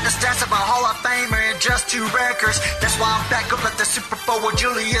 I got the stats of a Hall of Famer and just 2 records. That's why I'm back up at the Super Bowl with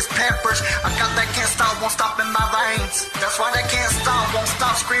Julius Peppers. I got that can't stop, won't stop in my veins. That's why they can't stop, won't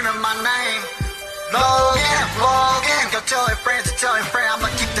stop screaming my name. Logan, go tell your friends to tell your friend. I'ma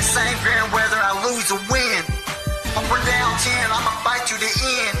keep the same grin whether I lose or win. Up or down 10, I'ma fight to the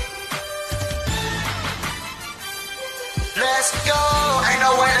end. Let's go, ain't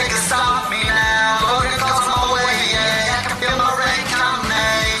no way they can stop me now. Logan calls my way, yeah, I can feel my rain coming.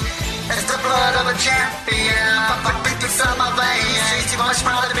 It's the blood of a champion. I beat inside my veins. It's too much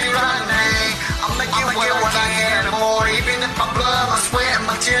proud to be running. I'll make you get what I get and more. Even if my blood, my sweat, and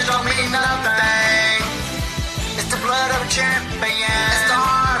my tears don't mean nothing. It's the blood of a champion. It's the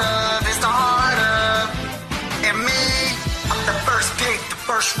heart of. And me, I'm the first pick, the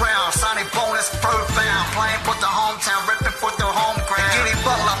first round. Signing bonus profound. Playing for the hometown, ripping for the home ground. Getting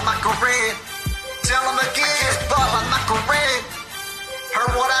butt like my career. Tell them again, it's butt like my career.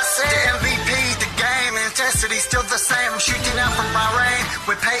 Heard what I said? The MVP, the game, intensity still the same. I'm shooting out from my range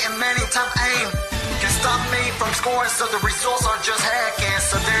with Peyton Manning top aim. Can stop me from scoring, so the results are just hacking.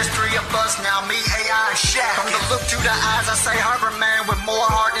 So there's 3 of us now, me, AI, and Shaq. From the look to the eyes, I say Herbert man with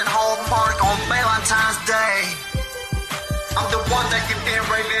more heart than Hallmark on Valentine's Day. I'm the one that you've been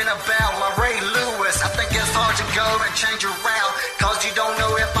raving about, like Ray Lewis. I think it's hard to go and change your route, cause you don't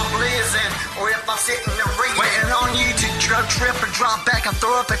know if I'm blizzing or if I'm sitting and reading. Waiting on you to drug trip and drop back and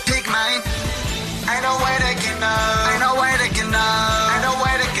throw up a pig, man. Ain't no way they can know. Ain't no way they can know. Ain't no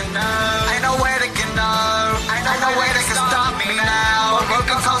way they can know. Ain't no way they can know. Ain't no way they can stop me now.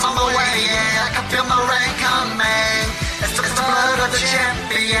 Broken cause on my way, yeah. I can feel my rain coming. It's the blood of the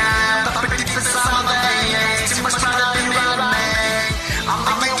champion. But deep inside my veins, too much pride to be running.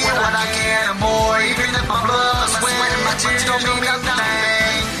 I'ma get what I can and more. Even if my blood is sweating, my tears don't mean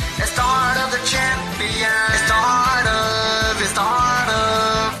nothing. It's the heart of the champion. It's the heart of. It's the heart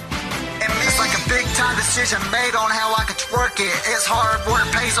of. It's like a big time decision made on how I could twerk it. It's hard work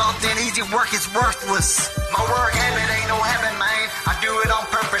pays off, then easy work is worthless. My work habit ain't no heaven, man. I do it on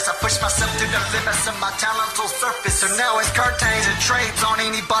purpose. I push myself to the limits of my talent will surface. So now it's curtains and trades on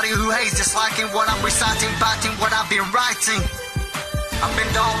anybody who hates, disliking what I'm reciting, biting what I've been writing. I've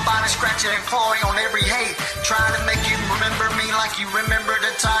been done by the scratching and clawing on every hate, trying to make you remember me like you remember the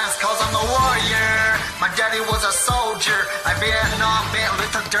times, cause I'm a warrior. My daddy was a soldier, like Vietnam, bent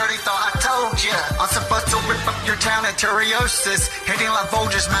with a dirty thought, I told ya. I'm supposed to rip up your town at Terriosis, hitting like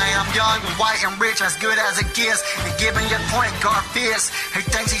vultures, man. I'm young, white and rich, as good as it gets, and giving your point guard fierce. He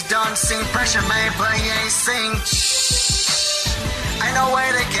thinks he's done seen pressure, man, but he ain't seen shh. Ain't no way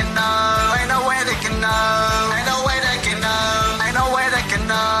they can know, ain't no way they can know, ain't no way they can know. Ain't no way they can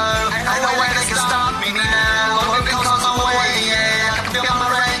know. Ain't no way they can stop me now. Lord, because I'm away, yeah. I can feel my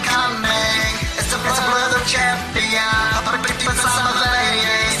rain coming. It's the blood of champion. Up deep inside my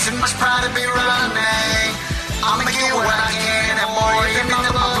veins. Too much pride to be running. I'ma get what I can and more. Even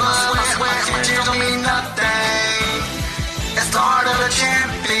if my blood, my sweat, my tears don't mean nothing. It's the heart of the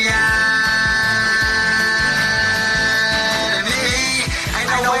champion. Ain't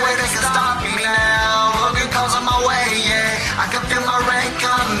no way they can stop me now. Lord, because I'm away, yeah. I can feel my rain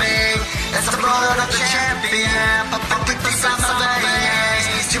coming. It's the blood of the champion. Up deep inside my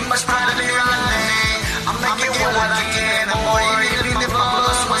veins. Too much pride to be running. I'ma get what I can and more. Even if my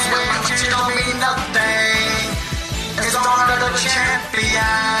blood, sweat, my tears don't mean nothing. It's the heart of the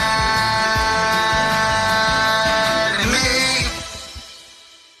champion.